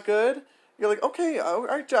recognize it's not good. You're like, okay, all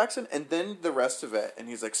right, Jackson. And then the rest of it, and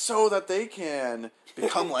he's like, so that they can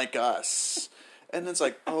become like us. And it's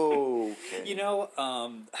like, okay.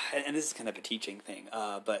 And this is kind of a teaching thing,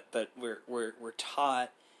 but we're taught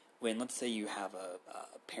when, let's say, you have a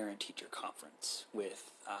parent-teacher conference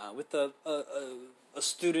with a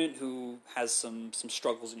student who has some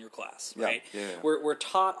struggles in your class, right? Yeah. We're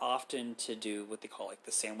taught often to do what they call like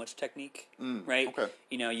the sandwich technique, right? Okay.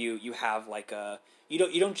 You have like you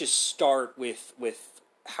don't just start with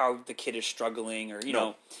how the kid is struggling, or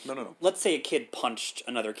No. Let's say a kid punched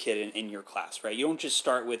another kid in your class, right? You don't just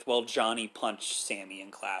start with, well, Johnny punched Sammy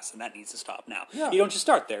in class and that needs to stop now. Yeah. You don't just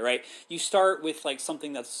start there, right? You start with like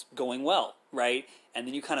something that's going well, right? And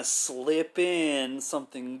then you kind of slip in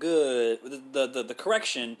something good, the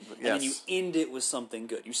correction, and then you end it with something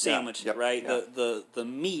good. You sandwich it, right? Yeah. The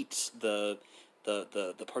meat, the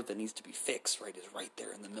part that needs to be fixed, right, is right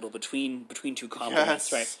there in the middle between two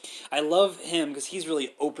compliments, right? I love him because he's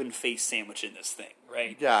really open-faced sandwiching this thing,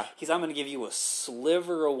 right? Yeah. I'm going to give you a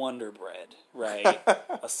sliver of Wonder Bread, right?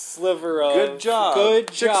 A sliver of... Good job.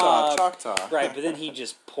 Jigsaw, Choctaw. Right, but then he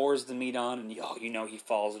just pours the meat on, and he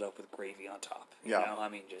follows it up with gravy on top. You Yeah. know? I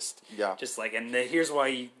mean, just like, and here's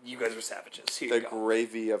why you guys are savages. Here The you go.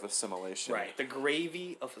 gravy of assimilation. Right, the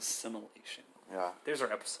gravy of assimilation. Yeah. There's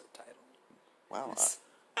our episode title. Wow.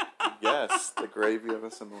 Yes, the gravy of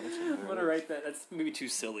assimilation. I'm gonna write that. That's maybe too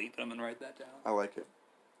silly, but I'm gonna write that down. I like it.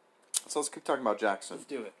 So let's keep talking about Jackson. Let's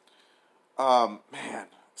do it. Man,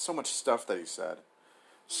 so much stuff that he said.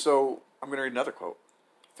 So I'm going to read another quote.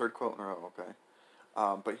 Third quote in a row, okay.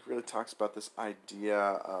 But he really talks about this idea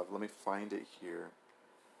of, let me find it here.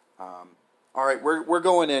 All right, we're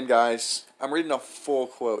going in, guys. I'm reading a full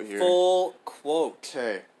quote here. Full quote.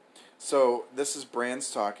 Okay. So this is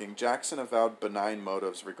Brands talking. Jackson avowed benign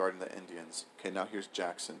motives regarding the Indians. Okay, now here's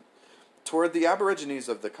Jackson. Toward the Aborigines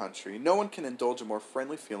of the country, no one can indulge a more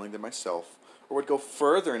friendly feeling than myself, or would go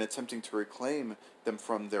further in attempting to reclaim them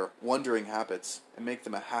from their wandering habits and make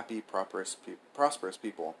them a happy, prosperous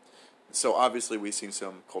people. So obviously we've seen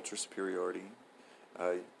some culture superiority,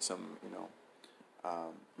 right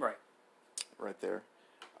there.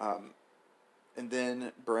 And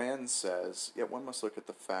then Brand says, yet one must look at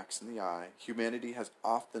the facts in the eye. Humanity has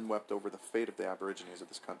often wept over the fate of the Aborigines of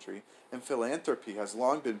this country, and philanthropy has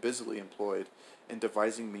long been busily employed in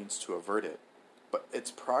devising means to avert it. But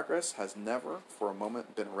its progress has never for a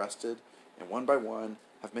moment been arrested, and one by one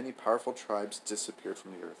have many powerful tribes disappeared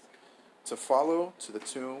from the earth. To follow to the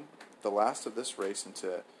tomb the last of this race and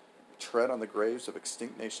to tread on the graves of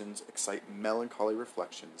extinct nations excite melancholy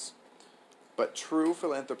reflections. But true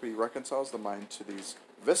philanthropy reconciles the mind to these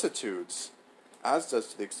vicissitudes, as does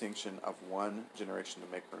to the extinction of one generation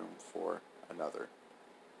to make room for another.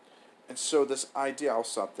 And so this idea, I'll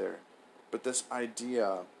stop there, but this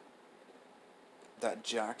idea that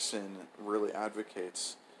Jackson really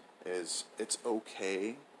advocates is it's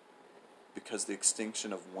okay because the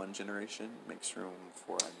extinction of one generation makes room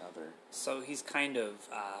for another. So he's kind of,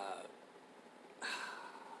 I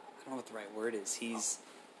don't know what the right word is.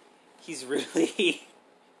 He's really...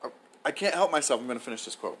 I can't help myself. I'm going to finish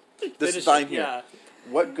this quote. This line here. Yeah.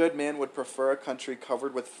 What good man would prefer a country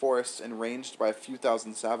covered with forests and ranged by a few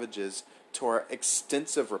thousand savages to our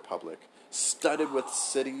extensive republic, studded with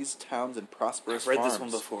cities, towns, and prosperous I've read farms? this one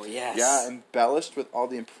before, yes. Yeah, embellished with all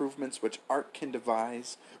the improvements which art can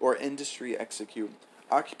devise or industry execute,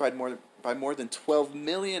 occupied by more than 12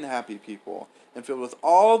 million happy people, and filled with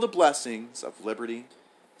all the blessings of liberty,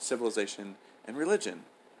 civilization, and religion.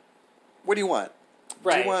 What do you want?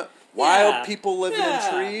 Right. Do you want wild Yeah. people living Yeah.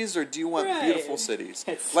 in trees, or do you want Right. beautiful cities?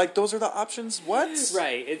 It's- Like, those are the options? What?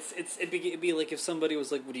 Right. It'd be like if somebody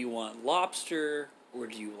was like, "What do you want, lobster or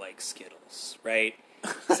do you like Skittles?" Right?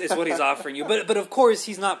 It's what he's offering you, but of course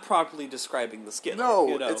he's not properly describing the Skittles. No,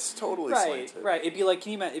 you know? it's totally right. slanted. Right. It'd be like,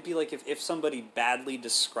 can you imagine? It'd be like if somebody badly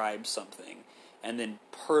describes something and then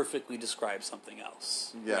perfectly describes something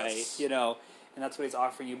else. Yes. Right. You know, and that's what he's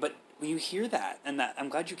offering you. But when you hear that, and that I'm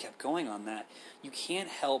glad you kept going on that, you can't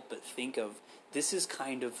help but think of this is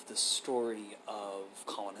kind of the story of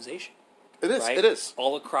colonization. It is. Right? It is.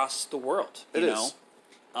 All across the world. You It know? is.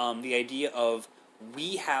 The idea of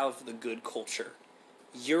we have the good culture.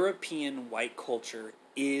 European white culture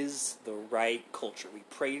is the right culture. We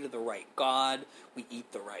pray to the right God. We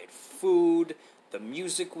eat the right food. The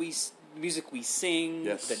music we sing.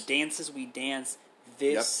 Yes. The dances we dance.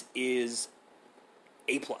 This is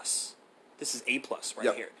A+. This is A+ right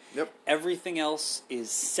Yep. here. Yep. Everything else is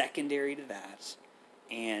secondary to that.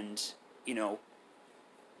 And, you know,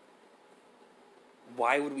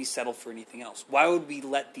 why would we settle for anything else? Why would we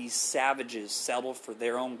let these savages settle for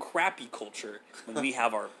their own crappy culture when we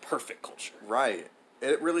have our perfect culture? Right.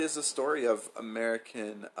 It really is a story of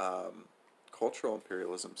American cultural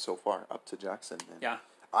imperialism so far up to Jackson. And Yeah.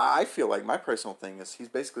 I feel like my personal thing is he's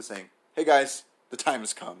basically saying, "Hey guys, the time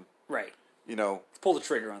has come. Right. You know, Let's pull the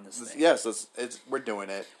trigger on this thing. yes, we're doing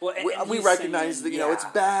it. Well, and we he's recognize saying, that, you know, it's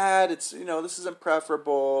yeah. bad. It's, you know, this isn't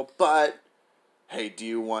preferable. But hey, do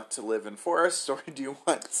you want to live in forests or do you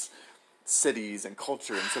want cities and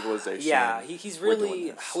culture and civilization? Yeah, he's We're doing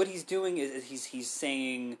really this. what he's doing is he's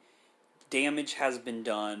saying damage has been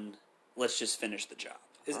done. Let's just finish the job.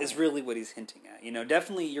 Is really what he's hinting at. You know,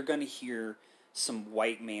 definitely you're going to hear some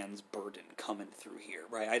white man's burden coming through here,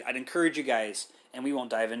 right? I'd encourage you guys, and we won't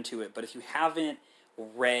dive into it, but if you haven't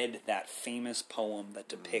read that famous poem that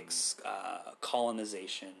depicts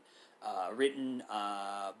colonization, written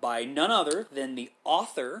by none other than the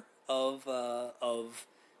author of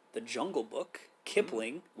the Jungle Book,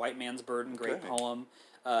 Kipling, White Man's Burden, great Okay. poem.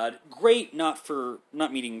 Great,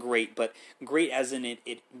 not meaning great, but great as in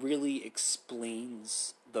it really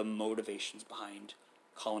explains the motivations behind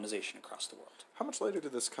colonization across the world. How much later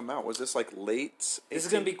did this come out? Was this like late? This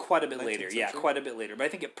is going to be quite a bit 19th later. Yeah, century? quite a bit later. But I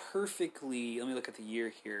think it perfectly, let me look at the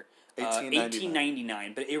year here.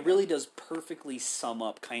 1899. But it really does perfectly sum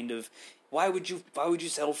up kind of why would you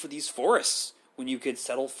settle for these forests when you could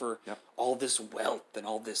settle for Yep. all this wealth and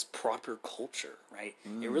all this proper culture, right?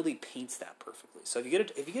 Mm. It really paints that perfectly. So if you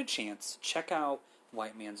get a chance, check out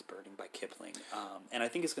White Man's Burden by Kipling, and I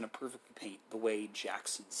think it's going to perfectly paint the way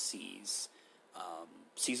Jackson sees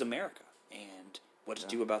America and what to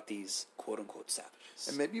do about these quote unquote savages.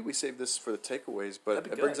 And maybe we save this for the takeaways, but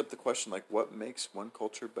That'd be it brings good. up the question, like, what makes one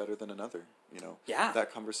culture better than another? You know, Yeah.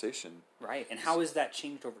 that conversation. Right, and how has that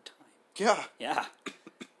changed over time? Yeah, Yeah.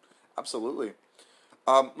 absolutely.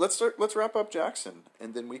 Let's wrap up Jackson,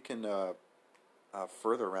 and then we can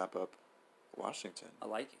further wrap up Washington. I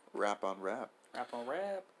like it. Wrap on wrap. Rap on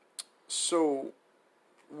rap. So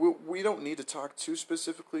we don't need to talk too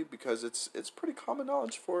specifically because it's pretty common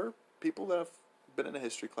knowledge for people that have been in a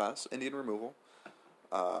history class. Indian removal,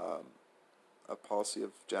 a policy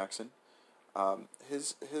of Jackson.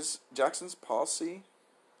 His Jackson's policy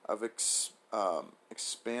of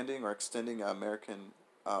expanding or extending American.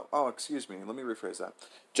 Excuse me. Let me rephrase that.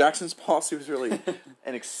 Jackson's policy was really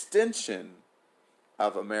an extension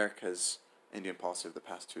of America's Indian policy of the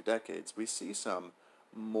past 2 decades. We see some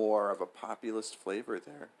more of a populist flavor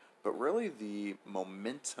there, but really the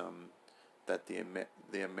momentum that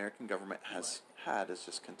the American government has had is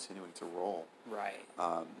just continuing to roll. Right.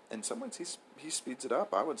 In some ways, he speeds it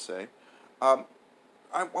up, I would say. I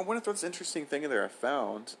want to throw this interesting thing in there I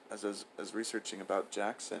found as researching about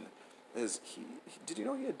Jackson. Is did you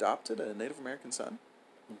know he adopted a Native American son?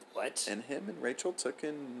 What? And him and Rachel took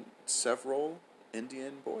in several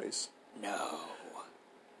Indian boys. No.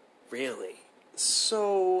 Really?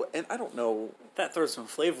 So, and I don't know. That throws some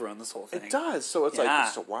flavor on this whole thing. It does. So it's Yeah.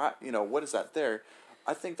 like, so why? You know, what is that there?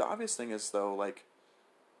 I think the obvious thing is though, like,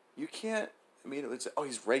 you can't immediately say, "Oh,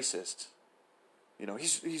 he's racist." You know,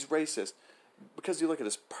 he's racist because you look at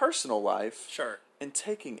his personal life. Sure. And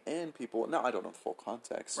taking in people. Now, I don't know the full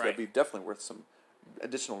context. Right. That'd be definitely worth some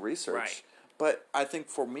additional research. Right. But I think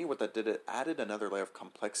for me, what that did, it added another layer of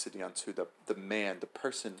complexity onto the man, the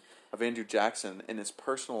person of Andrew Jackson in his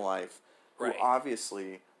personal life, who Right.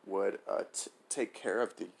 obviously would take care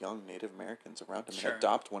of the young Native Americans around him Sure. and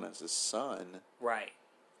adopt one as his son. Right.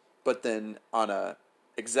 But then on a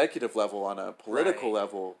executive level, on a political Right.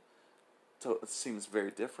 level, it seems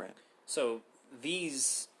very different. So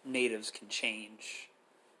these natives can change.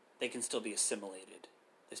 They can still be assimilated.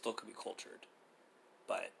 They still could be cultured.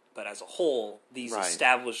 But as a whole, these Right.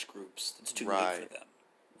 established groups, it's too late Right. for them.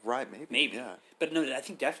 Right, maybe. Maybe. Yeah. But no, I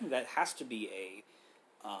think definitely that has to be a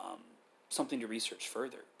something to research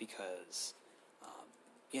further because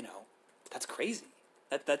you know, that's crazy.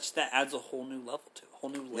 That adds a whole new level to it, a whole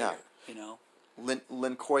new layer, Yeah. you know.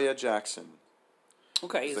 Lincoya Jackson.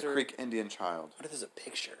 Okay, He's is a there Creek Indian child. what if there's a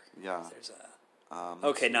picture? Yeah. There's a Let's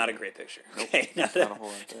Okay, see. not a great picture. Nope, Okay, not, not a whole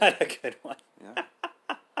lot there. not a good one.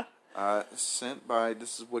 Yeah. Sent by,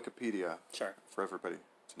 this is Wikipedia Sure. for everybody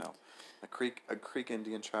to know. A Creek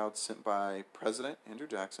Indian child sent by President Andrew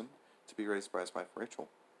Jackson to be raised by his wife Rachel.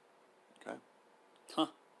 Okay. Huh.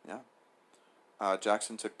 Yeah.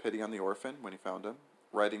 Jackson took pity on the orphan when he found him,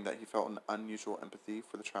 writing that he felt an unusual empathy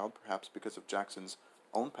for the child, perhaps because of Jackson's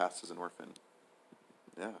own past as an orphan.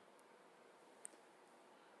 Yeah.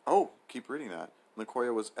 Oh, keep reading that.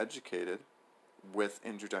 Lyncoya was educated with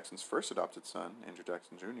Andrew Jackson's first adopted son, Andrew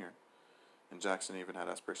Jackson Jr., and Jackson even had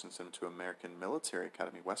aspirations to send him to American Military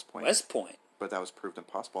Academy, West Point. West Point. But that was proved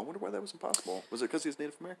impossible. I wonder why that was impossible. Was it because he was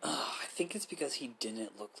Native American? I think it's because he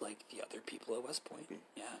didn't look like the other people at West Point. Maybe.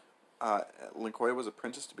 Yeah. Lyncoya was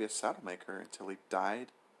apprenticed to be a saddle maker until he died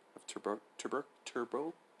of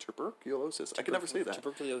tuberculosis. I can never say that.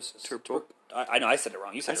 Tuberculosis. I know, I said it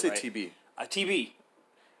wrong. You said I it say right. TB. TB.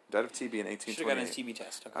 Died of TB in Should have gotten 1828. his TB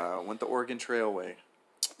test. Okay. Went the Oregon Trail way.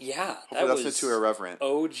 Yeah, Hopefully that's not too irreverent.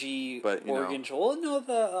 OG But, you know. Oregon Trail. Well,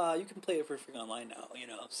 no, you can play it for free online now.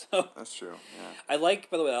 So That's true. Yeah. I like.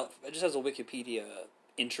 By the way, it just has a Wikipedia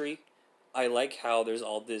entry. I like how there's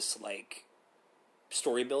all this like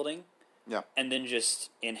story building. Yeah. And then just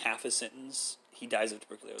in half a sentence, he dies of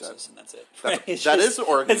tuberculosis, and that's it. That is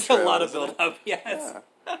Oregon It's Trail, a lot of isn't it? build up. Yes.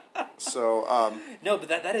 Yeah. So, No, but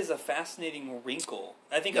that is a fascinating wrinkle.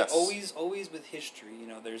 I think Yes. always with history,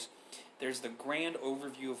 there's the grand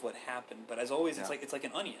overview of what happened, but as always, Yeah. it's like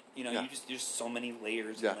an onion. Yeah. there's so many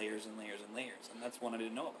layers Yeah. and layers and layers and layers, and that's one I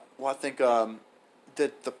didn't know about. well, I think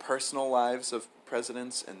the personal lives of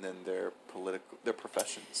presidents and then their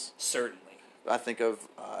professions. Certainly. I think of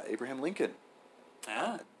Abraham Lincoln.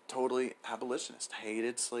 Ah, Totally abolitionist,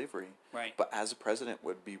 hated slavery. right. But as a president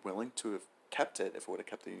would be willing to have kept it if it would have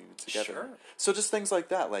kept the Union together. Sure. So just things like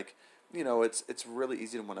that, like, it's really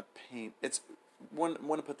easy to want to paint. It's want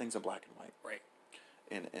to put things in black and white. Right.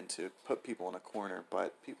 And to put people in a corner,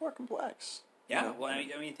 but people are complex. Yeah, well, I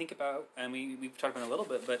mean, think about, and we've talked about it a little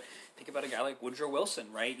bit, but think about a guy like Woodrow Wilson,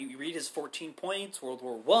 right? You read his 14 points, World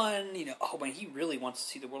War I, man, he really wants to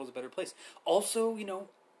see the world as a better place. Also,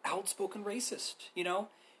 outspoken racist,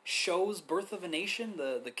 shows Birth of a Nation,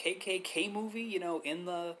 the KKK movie, in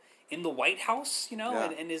the White House, Yeah.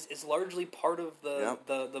 and is largely part of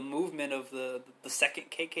the movement of the second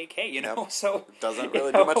KKK, Yep. So It doesn't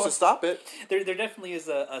really do much to stop it. There definitely is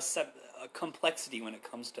a complexity when it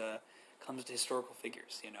comes to historical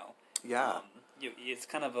figures, Yeah. it's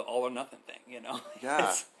kind of an all or nothing thing, Yeah.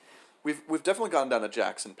 It's- We've definitely gone down a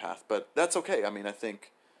Jackson path, but that's okay. I mean, I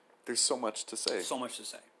think there's so much to say. so much to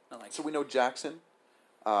say. I like So we know Jackson.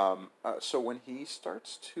 So when he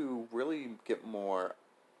starts to really get more,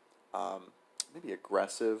 maybe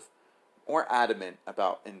aggressive, or adamant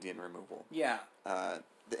about Indian removal, yeah,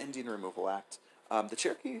 the Indian Removal Act, the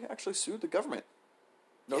Cherokee actually sued the government.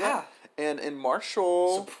 Know Yeah. that? And in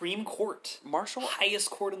Marshall, Supreme Court, Marshall, highest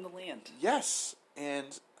court in the land. yes,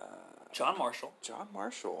 and John Marshall, John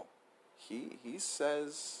Marshall, he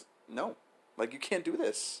says no, like you can't do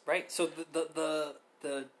this. right? So the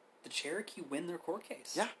Cherokee win their court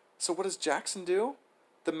case. Yeah. So what does Jackson do?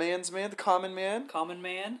 The man's man, the common man, Common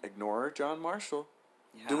man. ignore John Marshall,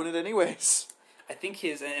 Yeah. doing it anyways. I think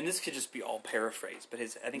his, and this could just be all paraphrased, but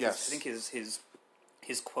his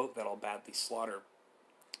quote that I'll badly slaughter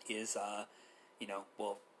is,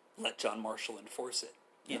 well, let John Marshall enforce it.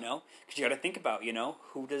 You know, because you got to think about,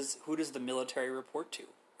 who does the military report to,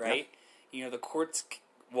 right? The courts,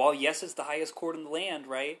 while yes, it's the highest court in the land,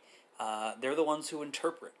 right? They're the ones who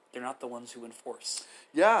interpret. They're not the ones who enforce.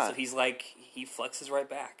 Yeah. So he's like, he flexes right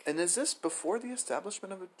back. And is this before the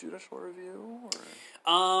establishment of a judicial review?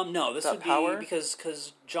 Or? No, this That would power? be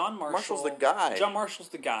because John Marshall. Marshall's the guy. John Marshall's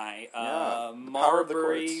the guy. Yeah, the power of the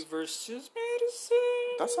Marbury courts. versus Madison.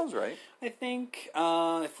 That sounds right. I think.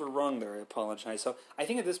 If we're wrong there, I apologize. So I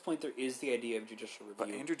think at this point there is the idea of judicial review. But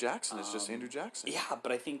Andrew Jackson is just Andrew Jackson. Yeah,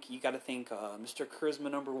 but I think you got to think Mr.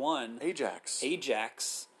 Charisma number one, Ajax.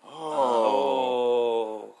 Ajax.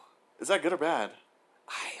 Oh. Is that good or bad?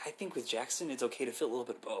 I think with Jackson, it's okay to feel a little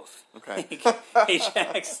bit of both. Okay.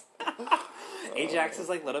 Ajax. Ajax is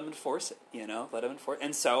like, let him enforce it, let him enforce it.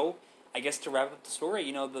 And so, I guess to wrap up the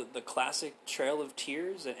story, the classic Trail of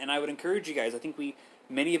Tears, and I would encourage you guys, I think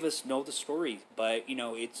many of us know the story, but,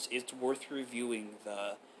 it's worth reviewing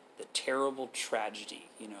the terrible tragedy,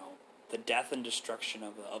 the death and destruction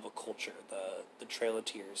of a culture, the Trail of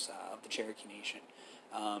Tears of the Cherokee Nation.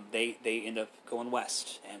 They end up going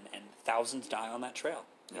west, and thousands die on that trail.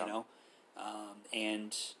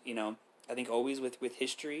 And I think always with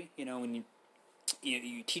history, when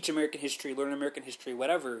you teach American history, learn American history,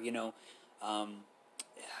 whatever,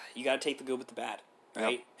 you got to take the good with the bad,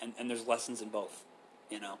 right? And there's lessons in both,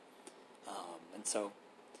 you know. And so,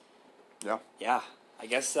 Yeah. I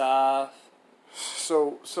guess.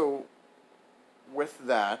 So with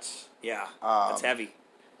that, That's heavy.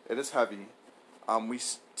 it is heavy.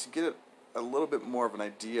 To get a little bit more of an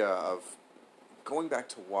idea of going back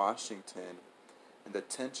to Washington and the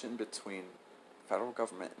tension between federal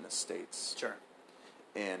government and the states, Sure.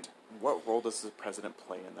 and what role does the president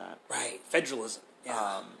play in that? Right. Federalism.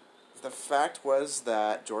 Yeah. The fact was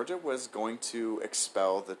that Georgia was going to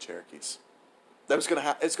expel the Cherokees. That was going to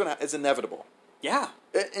happen. It's inevitable. Yeah.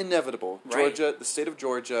 Inevitable. Right. Georgia, the state of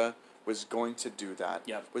Georgia, was going to do that.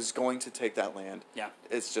 Yep. Was going to take that land. Yeah.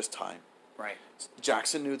 It's just time. Right.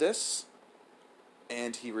 Jackson knew this,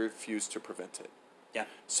 and he refused to prevent it. Yeah.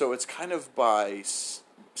 So it's kind of by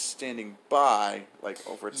standing by, like,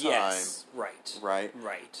 over time. Yes. Right. Right.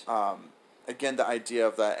 Right. Again, the idea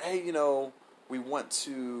of that, hey, you know, we want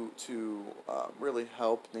to really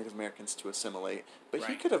help Native Americans to assimilate, but he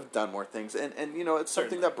Right. could have done more things. And you know, it's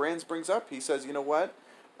something Certainly. that Brands brings up. He says, you know what?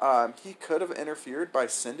 He could have interfered by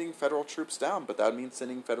sending federal troops down, but that would mean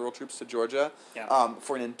sending federal troops to Georgia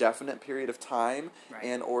for an indefinite period of time Right.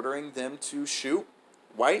 and ordering them to shoot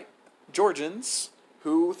white Georgians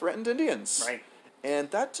who threatened Indians. Right. And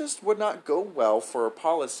that just would not go well for a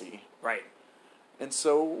policy. Right. And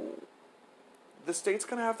so the state's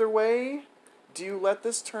going to have their way. Do you let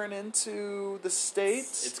this turn into the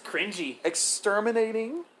states It's cringy.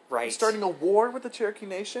 exterminating, Right. starting a war with the Cherokee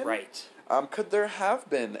Nation? Right. Could there have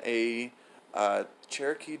been a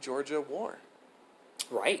Cherokee-Georgia war?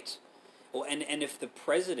 Right. Well, and if the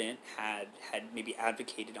president had maybe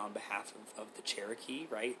advocated on behalf of the Cherokee,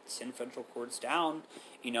 right, send federal courts down,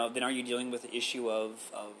 you know, then are you dealing with the issue of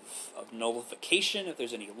nullification if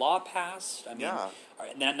there's any law passed? I mean,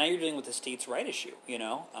 now you're dealing with the states' right issue, you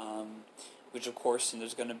know, which of course, and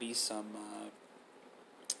there's going to be some.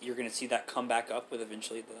 You're going to see that come back up with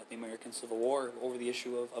eventually the American Civil War over the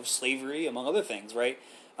issue of slavery, among other things, right?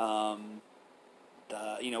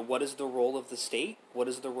 You know, what is the role of the state? What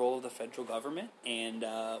is the role of the federal government? And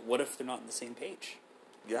what if they're not on the same page?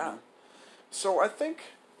 Yeah. So I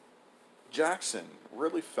think Jackson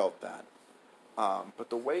really felt that. But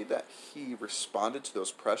the way that he responded to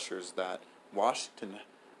those pressures that Washington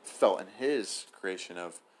felt in his creation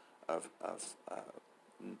of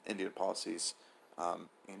Indian policies,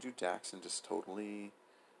 Andrew Jackson just totally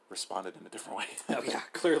responded in a different way. Oh yeah,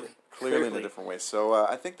 clearly in a different way. So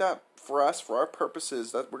I think that for us, for our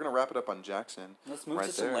purposes, that we're going to wrap it up on Jackson. Let's move right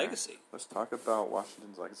to some there. legacy. Let's talk about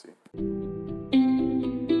Washington's legacy.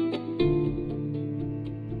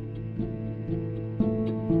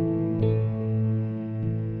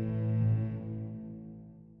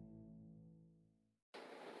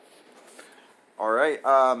 All right,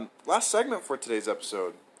 last segment for today's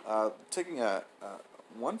episode. Taking a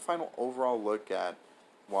one final overall look at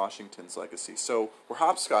Washington's legacy. So we're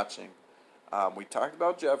hopscotching. We talked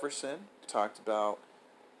about Jefferson, talked about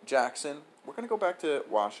Jackson. We're going to go back to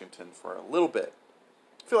Washington for a little bit.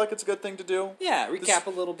 Feel like it's a good thing to do? Yeah, recap a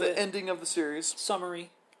little bit. The ending of the series. Summary.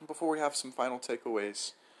 Before we have some final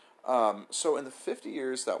takeaways. So in the 50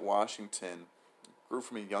 years that Washington grew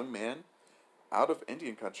from a young man out of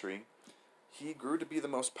Indian country, he grew to be the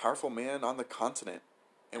most powerful man on the continent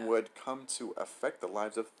and would come to affect the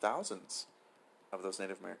lives of thousands of those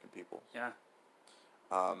Native American people. Yeah.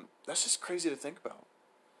 That's just crazy to think about.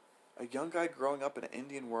 A young guy growing up in an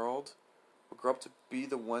Indian world will grow up to be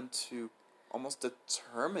the one to almost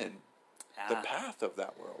determine the path of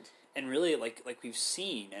that world. And really, like we've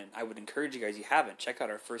seen, and I would encourage you guys, you haven't, check out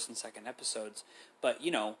our first and second episodes. But,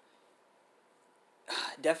 you know,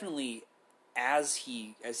 definitely as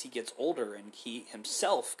he gets older and he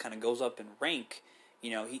himself kind of goes up in rank,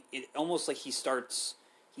 you know, it almost like he's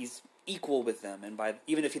equal with them, and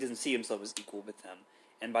even if he doesn't see himself as equal with them,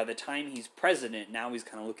 and by the time he's president, now he's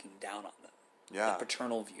kind of looking down on them. Yeah. The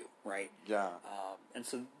paternal view, right? Yeah. And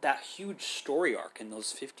so that huge story arc in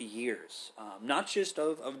those 50 years, not just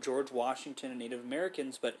of George Washington and Native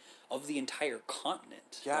Americans, but of the entire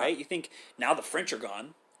continent, right? You think, now the French are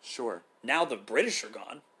gone. Sure. Now the British are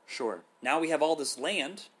gone. Sure. Now we have all this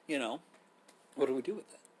land, you know. What do we do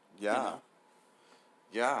with it? Yeah. You know?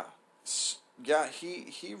 Yeah. Yeah,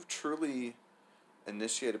 he truly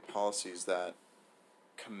initiated policies that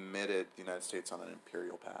committed the United States on an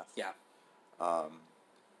imperial path. Yeah.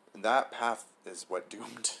 And that path is what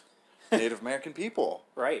doomed Native American people,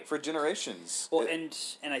 right, for generations. Well, and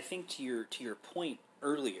I think to your point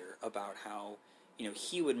earlier about how, you know,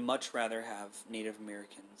 he would much rather have Native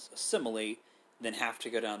Americans assimilate than have to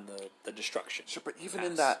go down the destruction. Sure, but even path.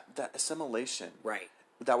 in that assimilation, right,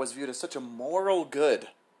 that was viewed as such a moral good.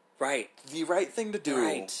 Right. the right thing to do.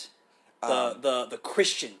 Right. The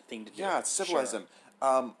Christian thing to do. Yeah, civilize Sure.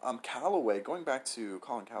 them. Calloway, going back to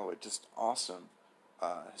Colin Calloway, just awesome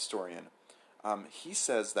historian. He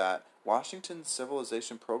says that Washington's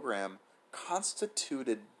civilization program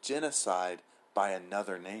constituted genocide by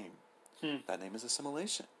another name. That name is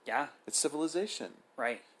assimilation. Yeah. It's civilization.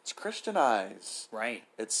 Right. It's Christianize. Right.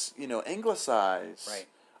 It's, anglicize.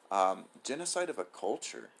 Right. Genocide of a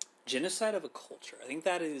culture. Genocide of a culture. I think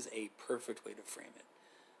that is a perfect way to frame it,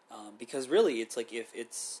 because really, it's like if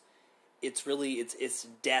it's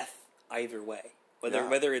death either way,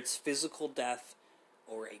 whether it's physical death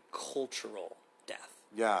or a cultural death.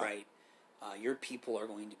 Yeah. Right. Your people are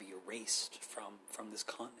going to be erased from this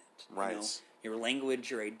continent. Right. You know? Your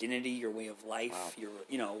language, your identity, your way of life.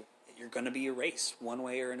 Wow. You're going to be erased one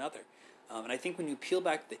way or another. And I think when you peel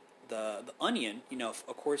back the onion, of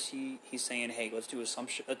course he's saying, hey, let's do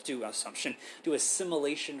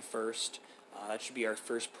assimilation first. That should be our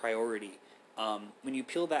first priority. When you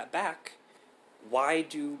peel that back, why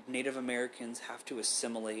do Native Americans have to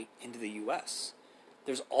assimilate into the U.S.?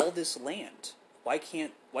 There's all this land. Why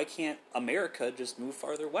can't America just move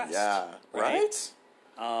farther west? Yeah. Right?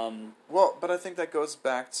 Well, but I think that goes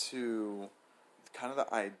back to kind of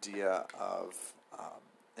the idea of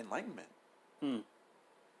enlightenment.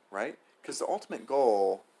 Right? Because the ultimate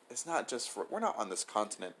goal is not just we're not on this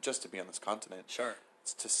continent just to be on this continent. Sure.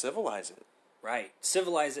 It's to civilize it. Right.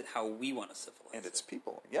 Civilize it how we want to civilize And it. its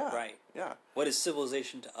people. Yeah. Right. Yeah. What is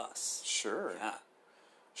civilization to us? Sure. Yeah.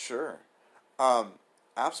 Sure.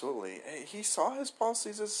 Absolutely. He saw his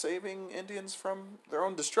policies as saving Indians from their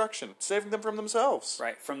own destruction, saving them from themselves.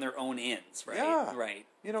 Right. From their own ends. Right. Yeah. Right.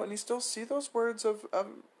 And you still see those words of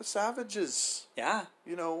savages. Yeah.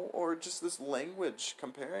 Or just this language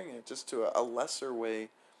comparing it just to a lesser way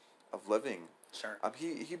of living. Sure.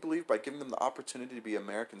 He believed by giving them the opportunity to be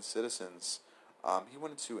American citizens, he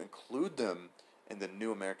wanted to include them in the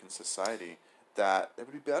new American society, that it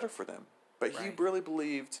would be better for them. But Right.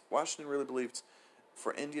 Washington really believed,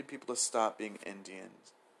 for Indian people to stop being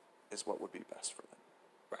Indians is what would be best for them.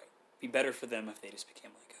 Right. Be better for them if they just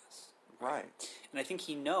became like us. Right. And I think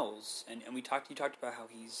he knows, and you talked about how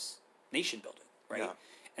he's nation building, right? Yeah.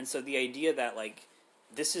 And so the idea that, like,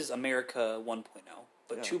 this is America 1.0,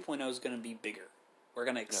 but Yeah. 2.0 is going to be bigger. We're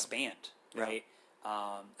going to expand, Yeah. right?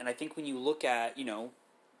 And I think when you look at,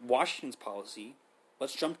 Washington's policy,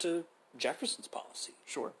 let's jump to Jefferson's policy,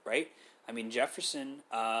 Sure. right? I mean, Jefferson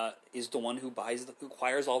is the one who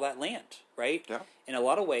acquires all that land, right? Yeah. In a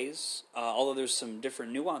lot of ways, although there's some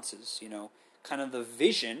different nuances, kind of the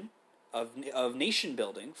vision of nation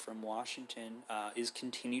building from Washington is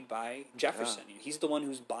continued by Jefferson. Yeah. He's the one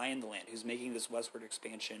who's buying the land, who's making this westward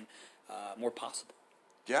expansion more possible.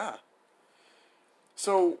 Yeah.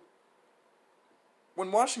 So,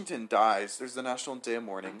 when Washington dies, there's the National Day of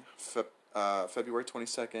Mourning, February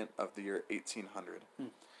 22nd of the year 1800.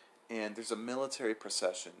 And there's a military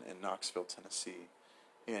procession in Knoxville, Tennessee.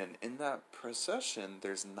 And in that procession,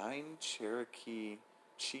 there's 9 Cherokee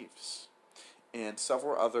chiefs. And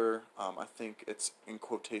several other, I think it's in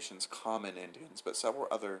quotations, common Indians, but several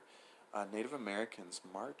other Native Americans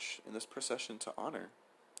march in this procession to honor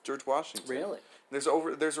George Washington. Really?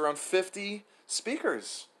 There's around 50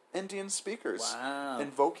 speakers, Indian speakers, Wow.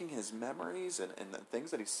 invoking his memories and the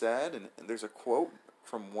things that he said. And there's a quote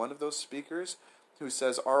from one of those speakers who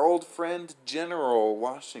says, "Our old friend General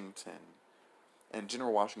Washington." And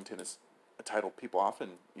General Washington is a title people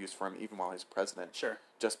often use for him even while he's president. Sure.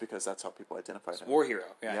 Just because that's how people identify him. War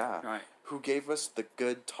hero. Yeah. Right. Who gave us the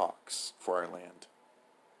good talks for our land.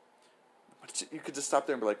 But you could just stop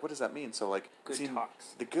there and be like, what does that mean? So, like, Good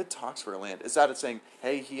talks. The good talks for our land. Is that it saying,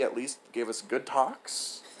 hey, he at least gave us good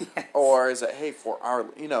talks? Yes. Or is it, hey, for our,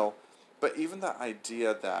 but even the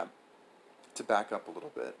idea that, to back up a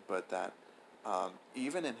little bit, but that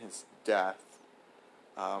even in his death,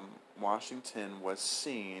 Washington was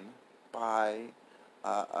seen by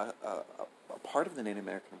a part of the Native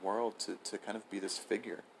American world to kind of be this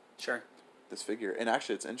figure. Sure. This figure. And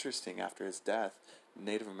actually, it's interesting, after his death,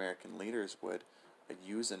 Native American leaders would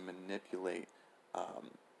use and manipulate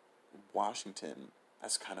Washington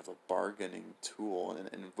as kind of a bargaining tool, and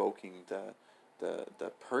invoking the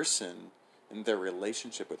person and their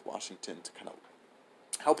relationship with Washington to kind of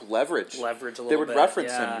help leverage a little bit. They would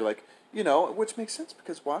reference yeah. him, be like, which makes sense,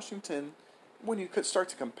 because Washington, when you could start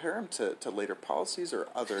to compare him to later policies or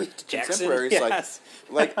other Jackson, contemporaries, yes.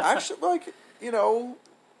 like actually,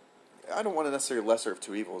 I don't want to necessarily lesser of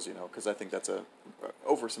two evils, because I think that's a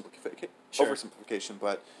oversimplification.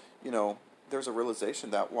 But there's a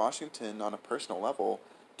realization that Washington, on a personal level,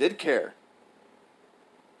 did care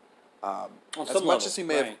On as some much level, as he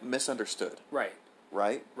may have right. misunderstood, Right.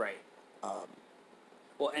 right? Right.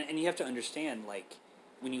 Well, and you have to understand, like,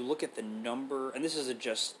 when you look at the number, and this isn't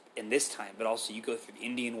just in this time, but also you go through the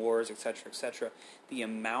Indian Wars, etc., the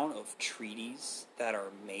amount of treaties that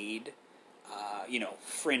are made,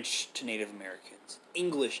 French to Native Americans,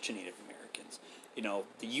 English to Native Americans,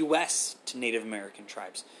 the U.S. to Native American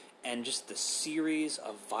tribes, and just the series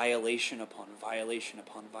of violation upon violation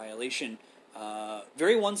upon violation,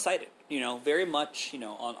 very one-sided, very much,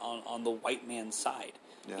 on the white man's side.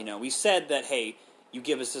 Yeah. We said that, hey, you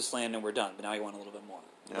give us this land and we're done, but now you want a little bit more,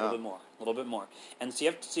 a little bit more. And so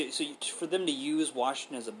you have to, for them to use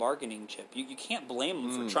Washington as a bargaining chip, you can't blame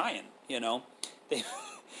them for trying. They,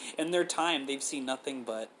 in their time, they've seen nothing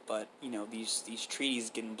but these treaties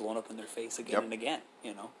getting blown up in their face again and again.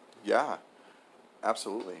 Yeah,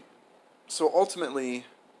 absolutely. So ultimately,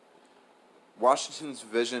 Washington's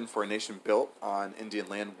vision for a nation built on Indian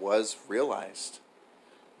land was realized,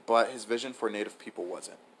 but his vision for Native people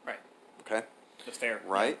wasn't. Right. Okay? That's fair.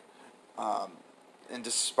 Right? And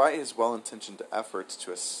despite his well-intentioned efforts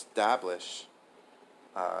to establish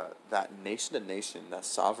that nation-to-nation, that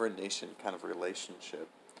sovereign nation kind of relationship,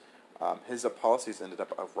 his policies ended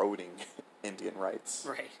up eroding Indian rights.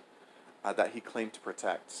 Right. That he claimed to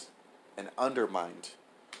protect and undermined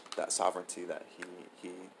that sovereignty that he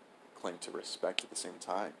claimed to respect at the same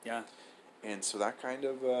time. Yeah. And so that kind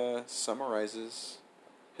of summarizes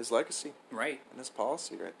his legacy. Right. And his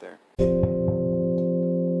policy right there.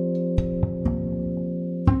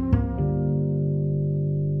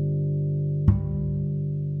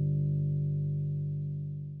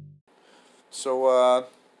 So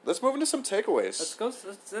let's move into some takeaways. Let's go.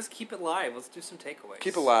 Let's keep it live. Let's do some takeaways.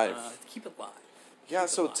 Keep it live. Keep it live. Yeah, Keep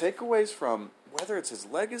so it live. takeaways from whether it's his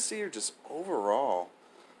legacy or just overall.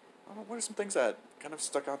 I don't know, what are some things that kind of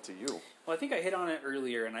stuck out to you? Well, I think I hit on it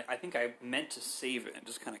earlier, and I think I meant to save it and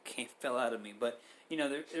just kind of fell out of me. But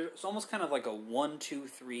it's almost kind of like a 1, 2,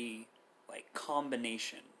 3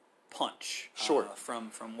 combination punch. Sure.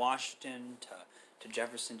 From Washington to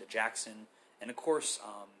Jefferson to Jackson, and of course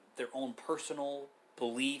their own personal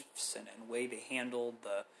beliefs and way they handled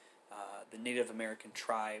the Native American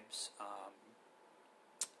tribes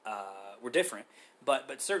were different.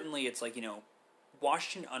 But certainly it's like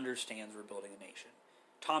Washington understands we're building a nation.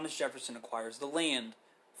 Thomas Jefferson acquires the land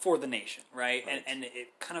for the nation, right? And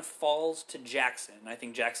it kind of falls to Jackson. And I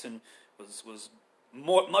think Jackson was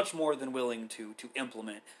much more than willing to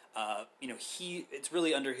implement. It's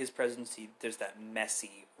really under his presidency. There's that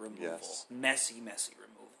messy removal, messy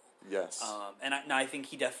removal. Yes. And I think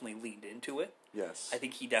he definitely leaned into it. Yes. I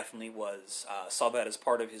think he definitely saw that as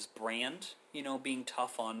part of his brand. Being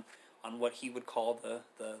tough on what he would call the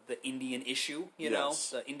Indian issue.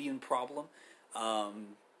 The Indian problem.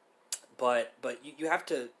 But you have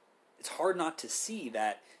to. It's hard not to see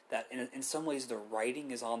that in some ways the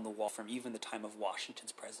writing is on the wall from even the time of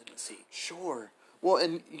Washington's presidency. Sure. Well,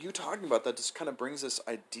 and you talking about that just kind of brings this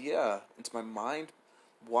idea into my mind.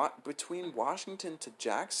 Between Washington to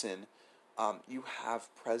Jackson, you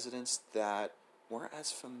have presidents that weren't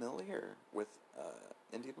as familiar with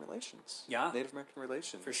Indian relations, Native American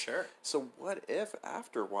relations. For sure. So what if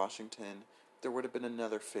after Washington there would have been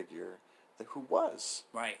another figure who was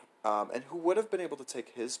right, and who would have been able to take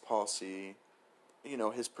his policy,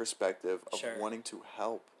 his perspective of wanting to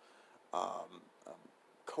help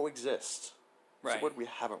coexist. Right. So what we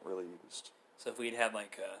haven't really used. So if we'd had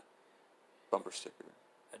like a bumper sticker,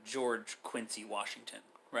 a George Quincy Washington,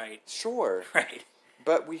 right? Sure. Right.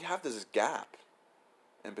 But we have this gap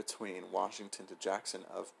in between Washington to Jackson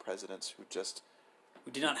of presidents who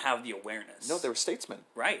did not have the awareness. No, they were statesmen.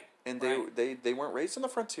 Right. And they weren't raised on the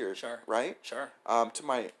frontier. Sure. Right? Sure. To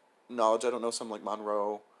my knowledge, I don't know some like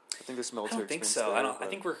Monroe. I think there's military. I don't think so. I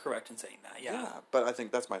think we're correct in saying that. Yeah. Yeah, but I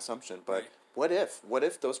think that's my assumption. But what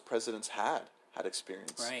if those presidents had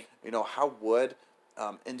experience? Right. How would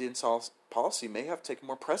Indian policy may have taken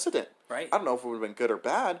more precedent? Right. I don't know if it would have been good or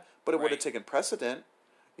bad, but it would have taken precedent.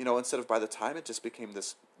 Instead of by the time it just became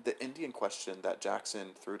the Indian question that Jackson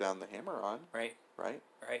threw down the hammer on. Right. Right.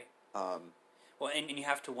 Right. Well, and you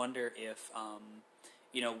have to wonder if,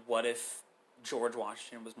 what if George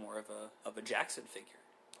Washington was more of a Jackson figure?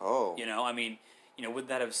 Oh. Would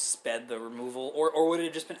that have sped the removal, or would it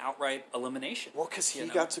have just been outright elimination? Well, because he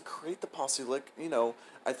got to create the policy.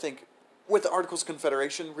 I think with the Articles of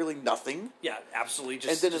Confederation, really nothing. Yeah, absolutely.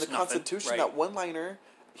 And then in the nothing. Constitution, that one-liner,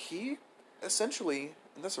 he essentially,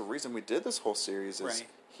 and that's the reason we did this whole series, is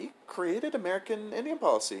he created American Indian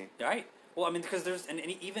policy. Right. Well, because there's, and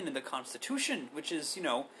even in the Constitution, which is,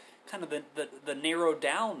 kind of the narrowed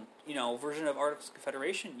down, version of Articles of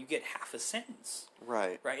Confederation, you get half a sentence.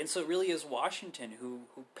 Right. Right. And so it really is Washington who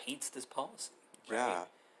paints this policy. Right? Yeah.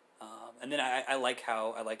 And then I like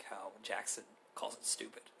how Jackson calls it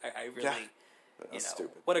stupid. I really, That's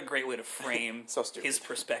stupid. what a great way to frame So stupid. his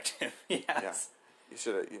perspective. Yes. Yeah. You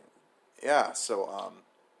should. Yeah. So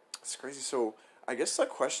it's crazy. So I guess a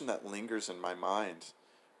question that lingers in my mind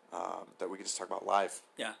that we could just talk about live.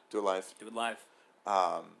 Yeah. Do it live. Do it live.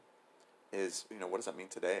 Is what does that mean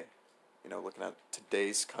today? Looking at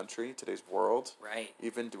today's country, today's world. Right.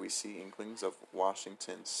 Even do we see inklings of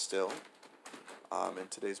Washington still in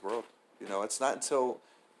today's world? It's not until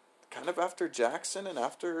kind of after Jackson and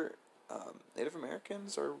after Native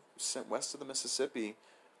Americans are sent west of the Mississippi.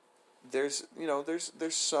 There's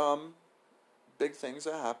some big things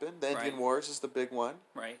that happen. The Indian Wars is the big one.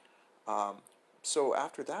 Right. So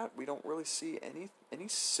after that, we don't really see any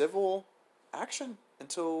civil action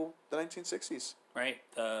until the 1960s. Right.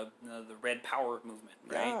 The Red Power movement.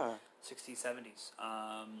 Right. Yeah. 60s, 70s.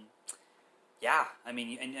 Yeah. I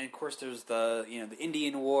mean, and of course there's the the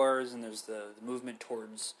Indian Wars, and there's the movement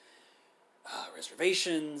towards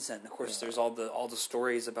reservations, and of course there's all the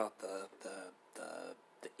stories about the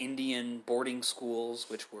Indian boarding schools,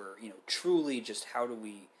 which were truly just how do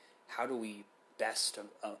we best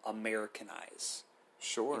Americanize.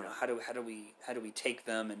 Sure. How do we take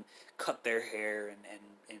them and cut their hair and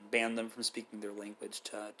ban them from speaking their language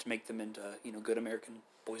to make them into good American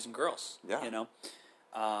boys and girls. Yeah.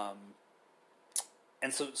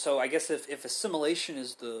 And so I guess if assimilation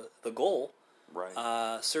is the goal,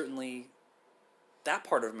 right. Certainly that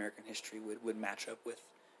part of American history would match up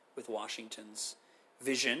with Washington's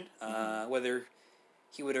vision. Whether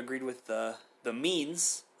he would have agreed with the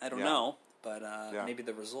means, I don't know, but maybe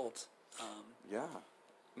the result. Yeah.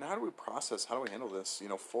 Now, how do we handle this?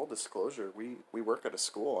 Full disclosure, we work at a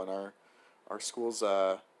school, and our school's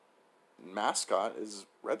mascot is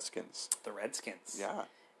Redskins. The Redskins. Yeah.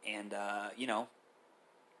 And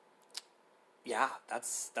yeah,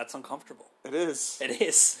 that's uncomfortable. It is. It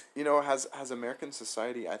is. Has American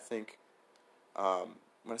society, I think,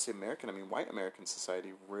 when I say American, I mean white American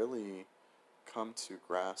society, really come to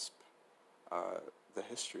grasp the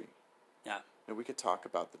history. Yeah. We could talk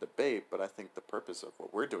about the debate, but I think the purpose of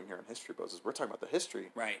what we're doing here in History Bros is we're talking about the history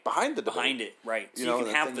behind the debate. Behind it, right. So you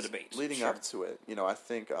can have the debate. Leading up to it. I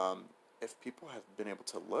think if people have been able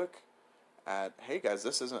to look at, hey guys,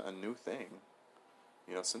 this isn't a new thing.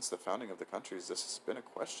 Since the founding of the countries, this has been a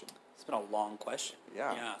question. It's been a long question.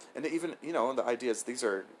 Yeah. And even, the idea is these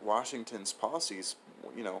are Washington's policies,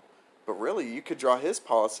 but really you could draw his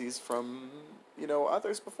policies from,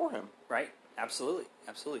 others before him. Right. Absolutely.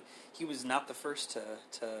 He was not the first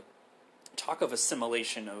to talk of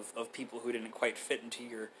assimilation of people who didn't quite fit into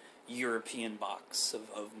your European box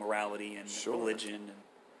of morality and religion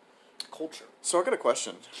and culture. So I got a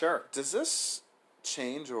question. Sure. Does this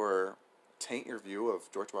change or taint your view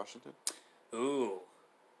of George Washington? Ooh.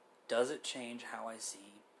 Does it change how I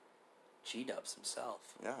see G-Dubs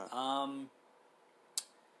himself? Yeah.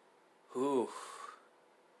 Ooh.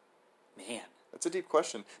 Man. That's a deep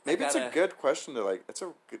question. Maybe it's a good question to it's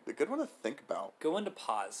a good one to think about. Go into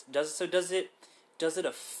pause. Does it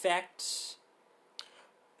affect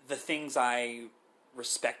the things I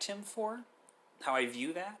respect him for? How I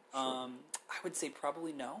view that? Sure. I would say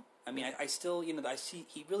probably no. I mean, I still, I see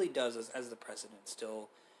he really does as the president still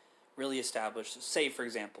really establish, say for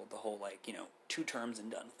example, the whole 2 terms and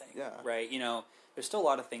done thing. Yeah. Right. There's still a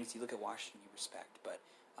lot of things you look at Washington you respect, but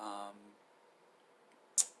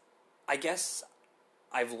I guess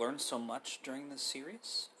I've learned so much during this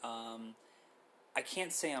series. I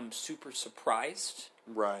can't say I'm super surprised.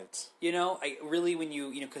 Right. I really,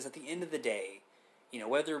 when because at the end of the day,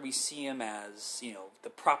 whether we see him as, the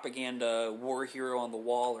propaganda war hero on the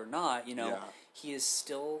wall or not, he is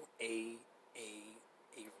still a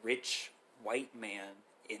rich white man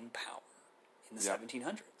in power in the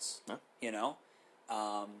 1700s. Yeah.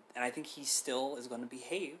 And I think he still is going to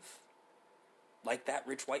behave like that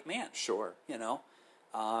rich white man. Sure.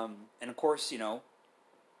 And of course,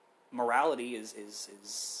 morality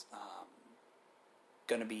is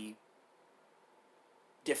going to be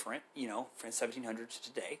different, from 1700s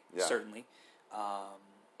to today, certainly.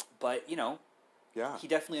 But, he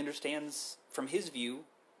definitely understands from his view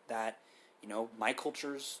that, my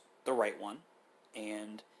culture's the right one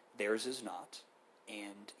and theirs is not.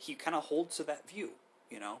 And he kind of holds to that view,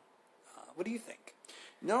 What do you think?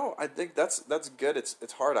 No, I think that's good.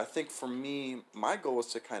 It's hard. I think for me, my goal is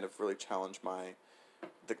to kind of really challenge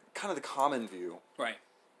the common view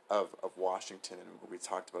of Washington and what we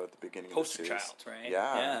talked about at the beginning Poster of the series. child, right?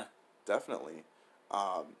 Yeah, definitely.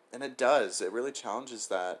 And it does. It really challenges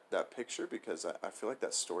that picture because I feel like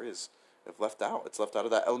that story is left out. It's left out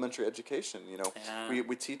of that elementary education. You know, Yeah.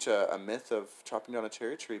 we teach a myth of chopping down a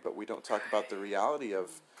cherry tree, but we don't talk about the reality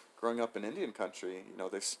of growing up in Indian country. You know,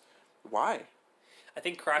 there's why. I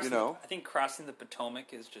think crossing. You know? I think crossing the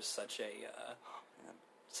Potomac is just such a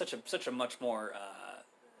such a much more.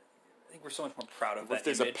 I think we're so much more proud of If that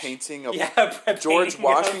there's image. a painting of a George painting of-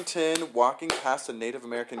 Washington walking past a Native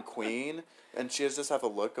American queen, and she just have a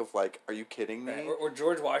look of like, "Are you kidding me?" Right. Or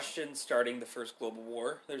George Washington starting the first global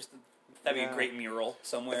war. That'd be Yeah. a great mural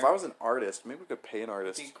somewhere. If I was an artist, maybe we could pay an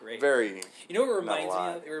artist. That'd be great. Very. You know what it not a reminds me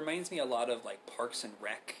lot. of? It reminds me a lot of like Parks and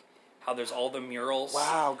Rec. How there's all the murals.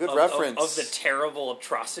 Wow, good of reference. of the terrible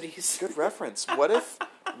atrocities. Good reference. What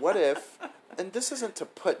if, and this isn't to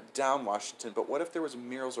put down Washington, but what if there was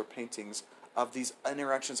murals or paintings of these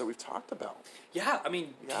interactions that we've talked about? Yeah, I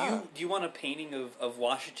mean, Yeah. do you want a painting of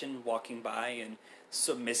Washington walking by and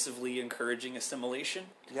submissively encouraging assimilation?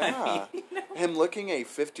 Yeah. I mean, Him looking a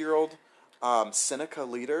 50-year-old Seneca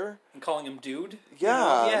leader. and calling him dude?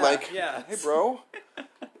 Yeah, You know? like, yeah. hey, bro.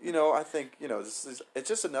 I think, it's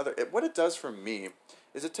just another, what it does for me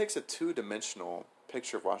is it takes a two-dimensional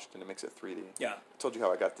picture of Washington and makes it 3D. Yeah. I told you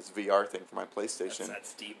how I got this VR thing for my PlayStation.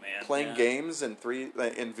 That's deep, man. Playing Yeah. games in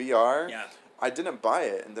VR. Yeah. I didn't buy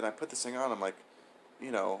it, and then I put this thing on. I'm like,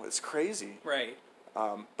 it's crazy. Right.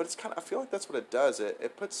 But it's I feel like that's what it does.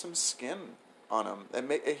 It puts some skin on him.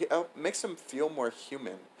 It makes him feel more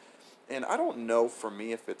human. And I don't know for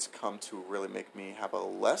me if it's come to really make me have a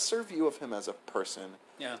lesser view of him as a person,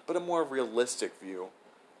 Yeah. but a more realistic view,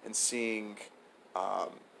 and seeing a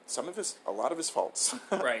lot of his faults,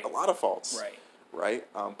 Right. a lot of faults, Right. right?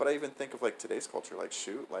 But I even think of like today's culture,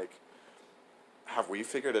 like have we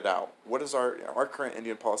figured it out? What is our current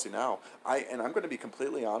Indian policy now? I'm going to be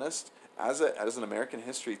completely honest. As an American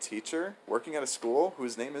history teacher working at a school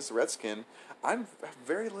whose name is Redskin, I'm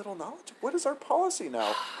very little knowledge. What is our policy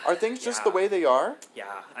now? Are things just the Yeah. way they are?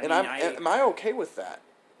 Yeah. Am I okay with that?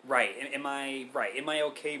 Right. Am I right? Am I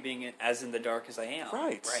okay being as in the dark as I am?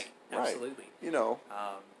 Right. Right. Right. Absolutely.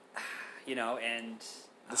 And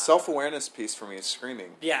The self-awareness piece for me is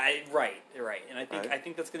screaming. yeah, right. And Right. I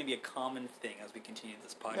think that's going to be a common thing as we continue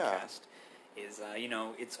this podcast. Is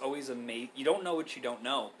it's always you don't know what you don't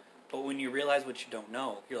know, but when you realize what you don't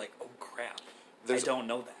know, you're like, oh crap, There's I don't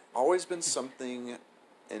know that. always been something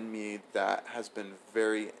in me that has been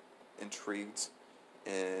very intrigued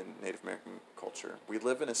in Native American culture. We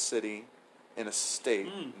live in a city, in a state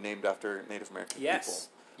named after Native American Yes.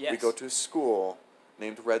 people. Yes. We go to a school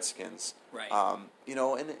named Redskins. Right.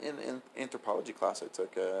 In anthropology class I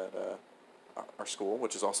took at our school,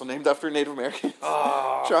 which is also named after Native American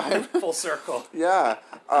Oh, tribe. full circle. Yeah,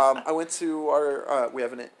 I went to our. We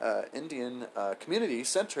have an Indian community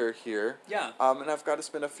center here. Yeah. And I've got to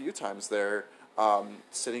spend a few times there,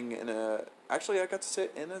 sitting in a. Actually, I got to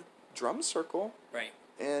sit in a drum circle, Right.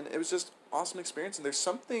 and it was just awesome experience. And there's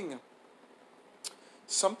something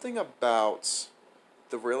about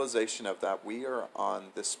the realization of that we are on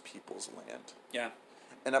this people's land, Yeah.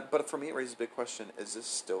 but for me, it raises a big question: is this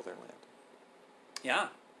still their land? Yeah.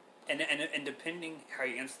 And depending how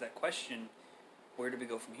you answer that question, where do we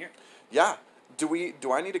go from here? Yeah. Do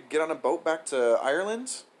I need to get on a boat back to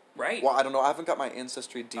Ireland? Right. Well, I don't know. I haven't got my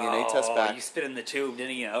ancestry DNA test back. You spit in the tube,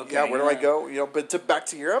 didn't you? Okay. Yeah, where do I go? But back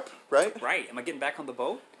to Europe, right? Right. Am I getting back on the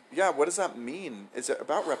boat? Yeah. What does that mean? Is it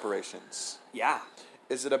about reparations? Yeah.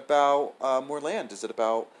 Is it about more land? Is it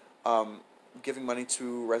about giving money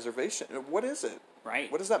to reservation? What is it?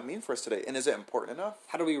 Right. What does that mean for us today? And is it important enough?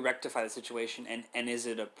 How do we rectify the situation? And is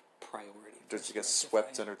it a priority? for us Does it to get rectify?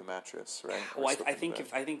 swept under the mattress, right? Well, Or I swept think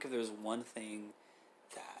under if there's one thing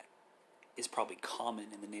that is probably common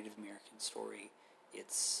in the Native American story,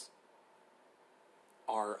 it's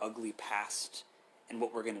our ugly past and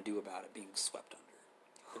what we're going to do about it being swept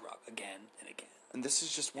under the rug again and again. And this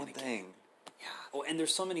is just one And again. thing. Yeah. Oh, and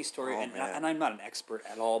there's so many stories, Oh, and man. I'm not an expert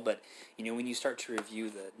at all, but when you start to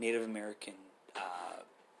review the Native American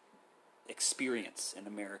experience in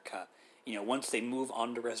America, once they move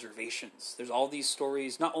onto reservations, there's all these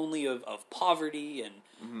stories not only of poverty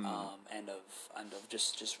and of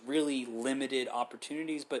just really limited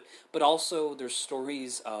opportunities, but also there's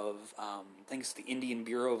stories of things the Indian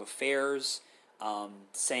Bureau of Affairs.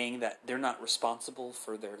 Saying that they're not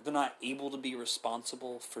able to be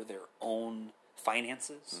responsible for their own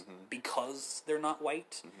finances because they're not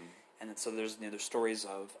white, and then, so there's stories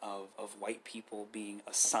of white people being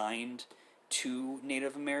assigned to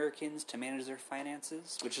Native Americans to manage their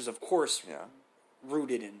finances, which is of course Yeah.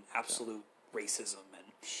 rooted in absolute racism and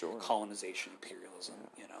Sure. colonization, imperialism,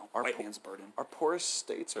 Our white po- man's burden. Our poorest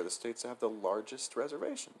states are the states that have the largest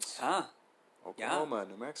reservations. Ah, Oklahoma,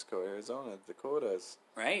 New Mexico, Arizona, Dakotas.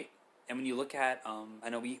 right. And when you look at, I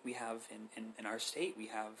know we have in our state, we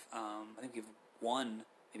have, I think we have one,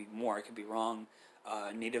 maybe more, I could be wrong,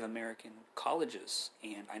 Native American colleges.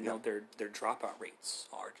 And I know Yeah. their dropout rates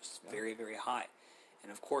are just very, very high.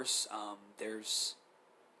 And of course, there's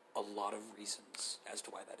a lot of reasons as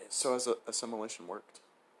to why that is. So has assimilation worked?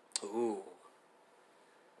 Ooh.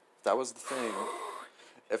 That was the thing.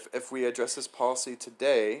 If we address this policy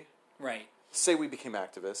today, Right. say we became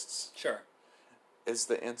activists, Sure. is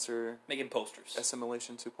the answer Making posters.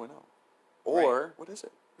 assimilation 2.0? Or what is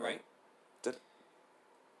it? Right.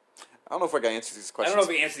 I don't know if I got answers to these I questions. don't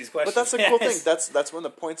know if we answer these questions. But that's the cool thing. Yes. That's one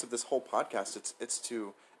of the points of this whole podcast. It's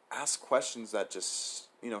to ask questions that just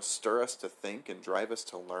stir us to think and drive us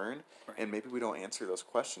to learn. Right. And maybe we don't answer those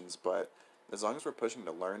questions, but as long as we're pushing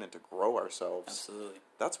to learn and to grow ourselves, Absolutely.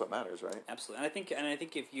 that's what matters, right? Absolutely. And I think I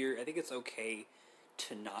think it's okay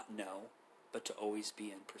to not know, but to always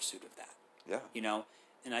be in pursuit of that. Yeah.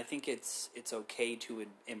 And I think it's okay to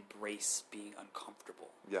embrace being uncomfortable.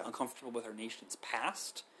 Yeah. Uncomfortable with our nation's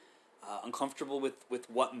past, uncomfortable with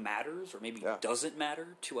what matters or maybe Yeah. doesn't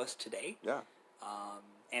matter to us today. Yeah.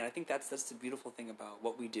 And I think that's the beautiful thing about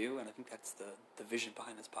what we do, and I think that's the vision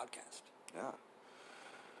behind this podcast. Yeah.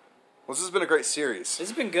 Well, this has been a great series. This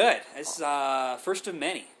has been good. It's first of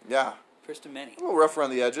many. Yeah. First of many. A little rough around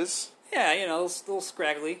the edges. Yeah, a little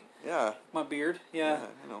scraggly. Yeah. My beard. Yeah.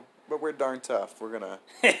 But we're darn tough. We're gonna.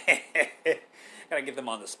 Gotta get them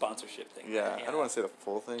on the sponsorship thing. Yeah. I don't want to say the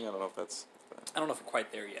full thing. I don't know if that's. I don't know if we're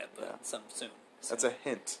quite there yet, but Yeah. some soon. That's a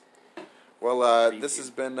hint. Well, this has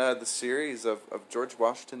been the series of George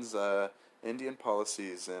Washington's Indian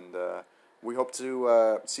policies, and we hope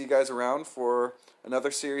to see you guys around for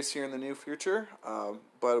another series here in the near future.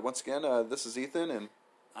 But once again, this is Ethan, and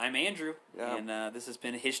I'm Andrew, Yeah. and this has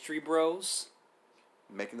been History Bros.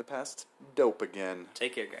 making the past dope again.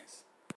 Take care, guys.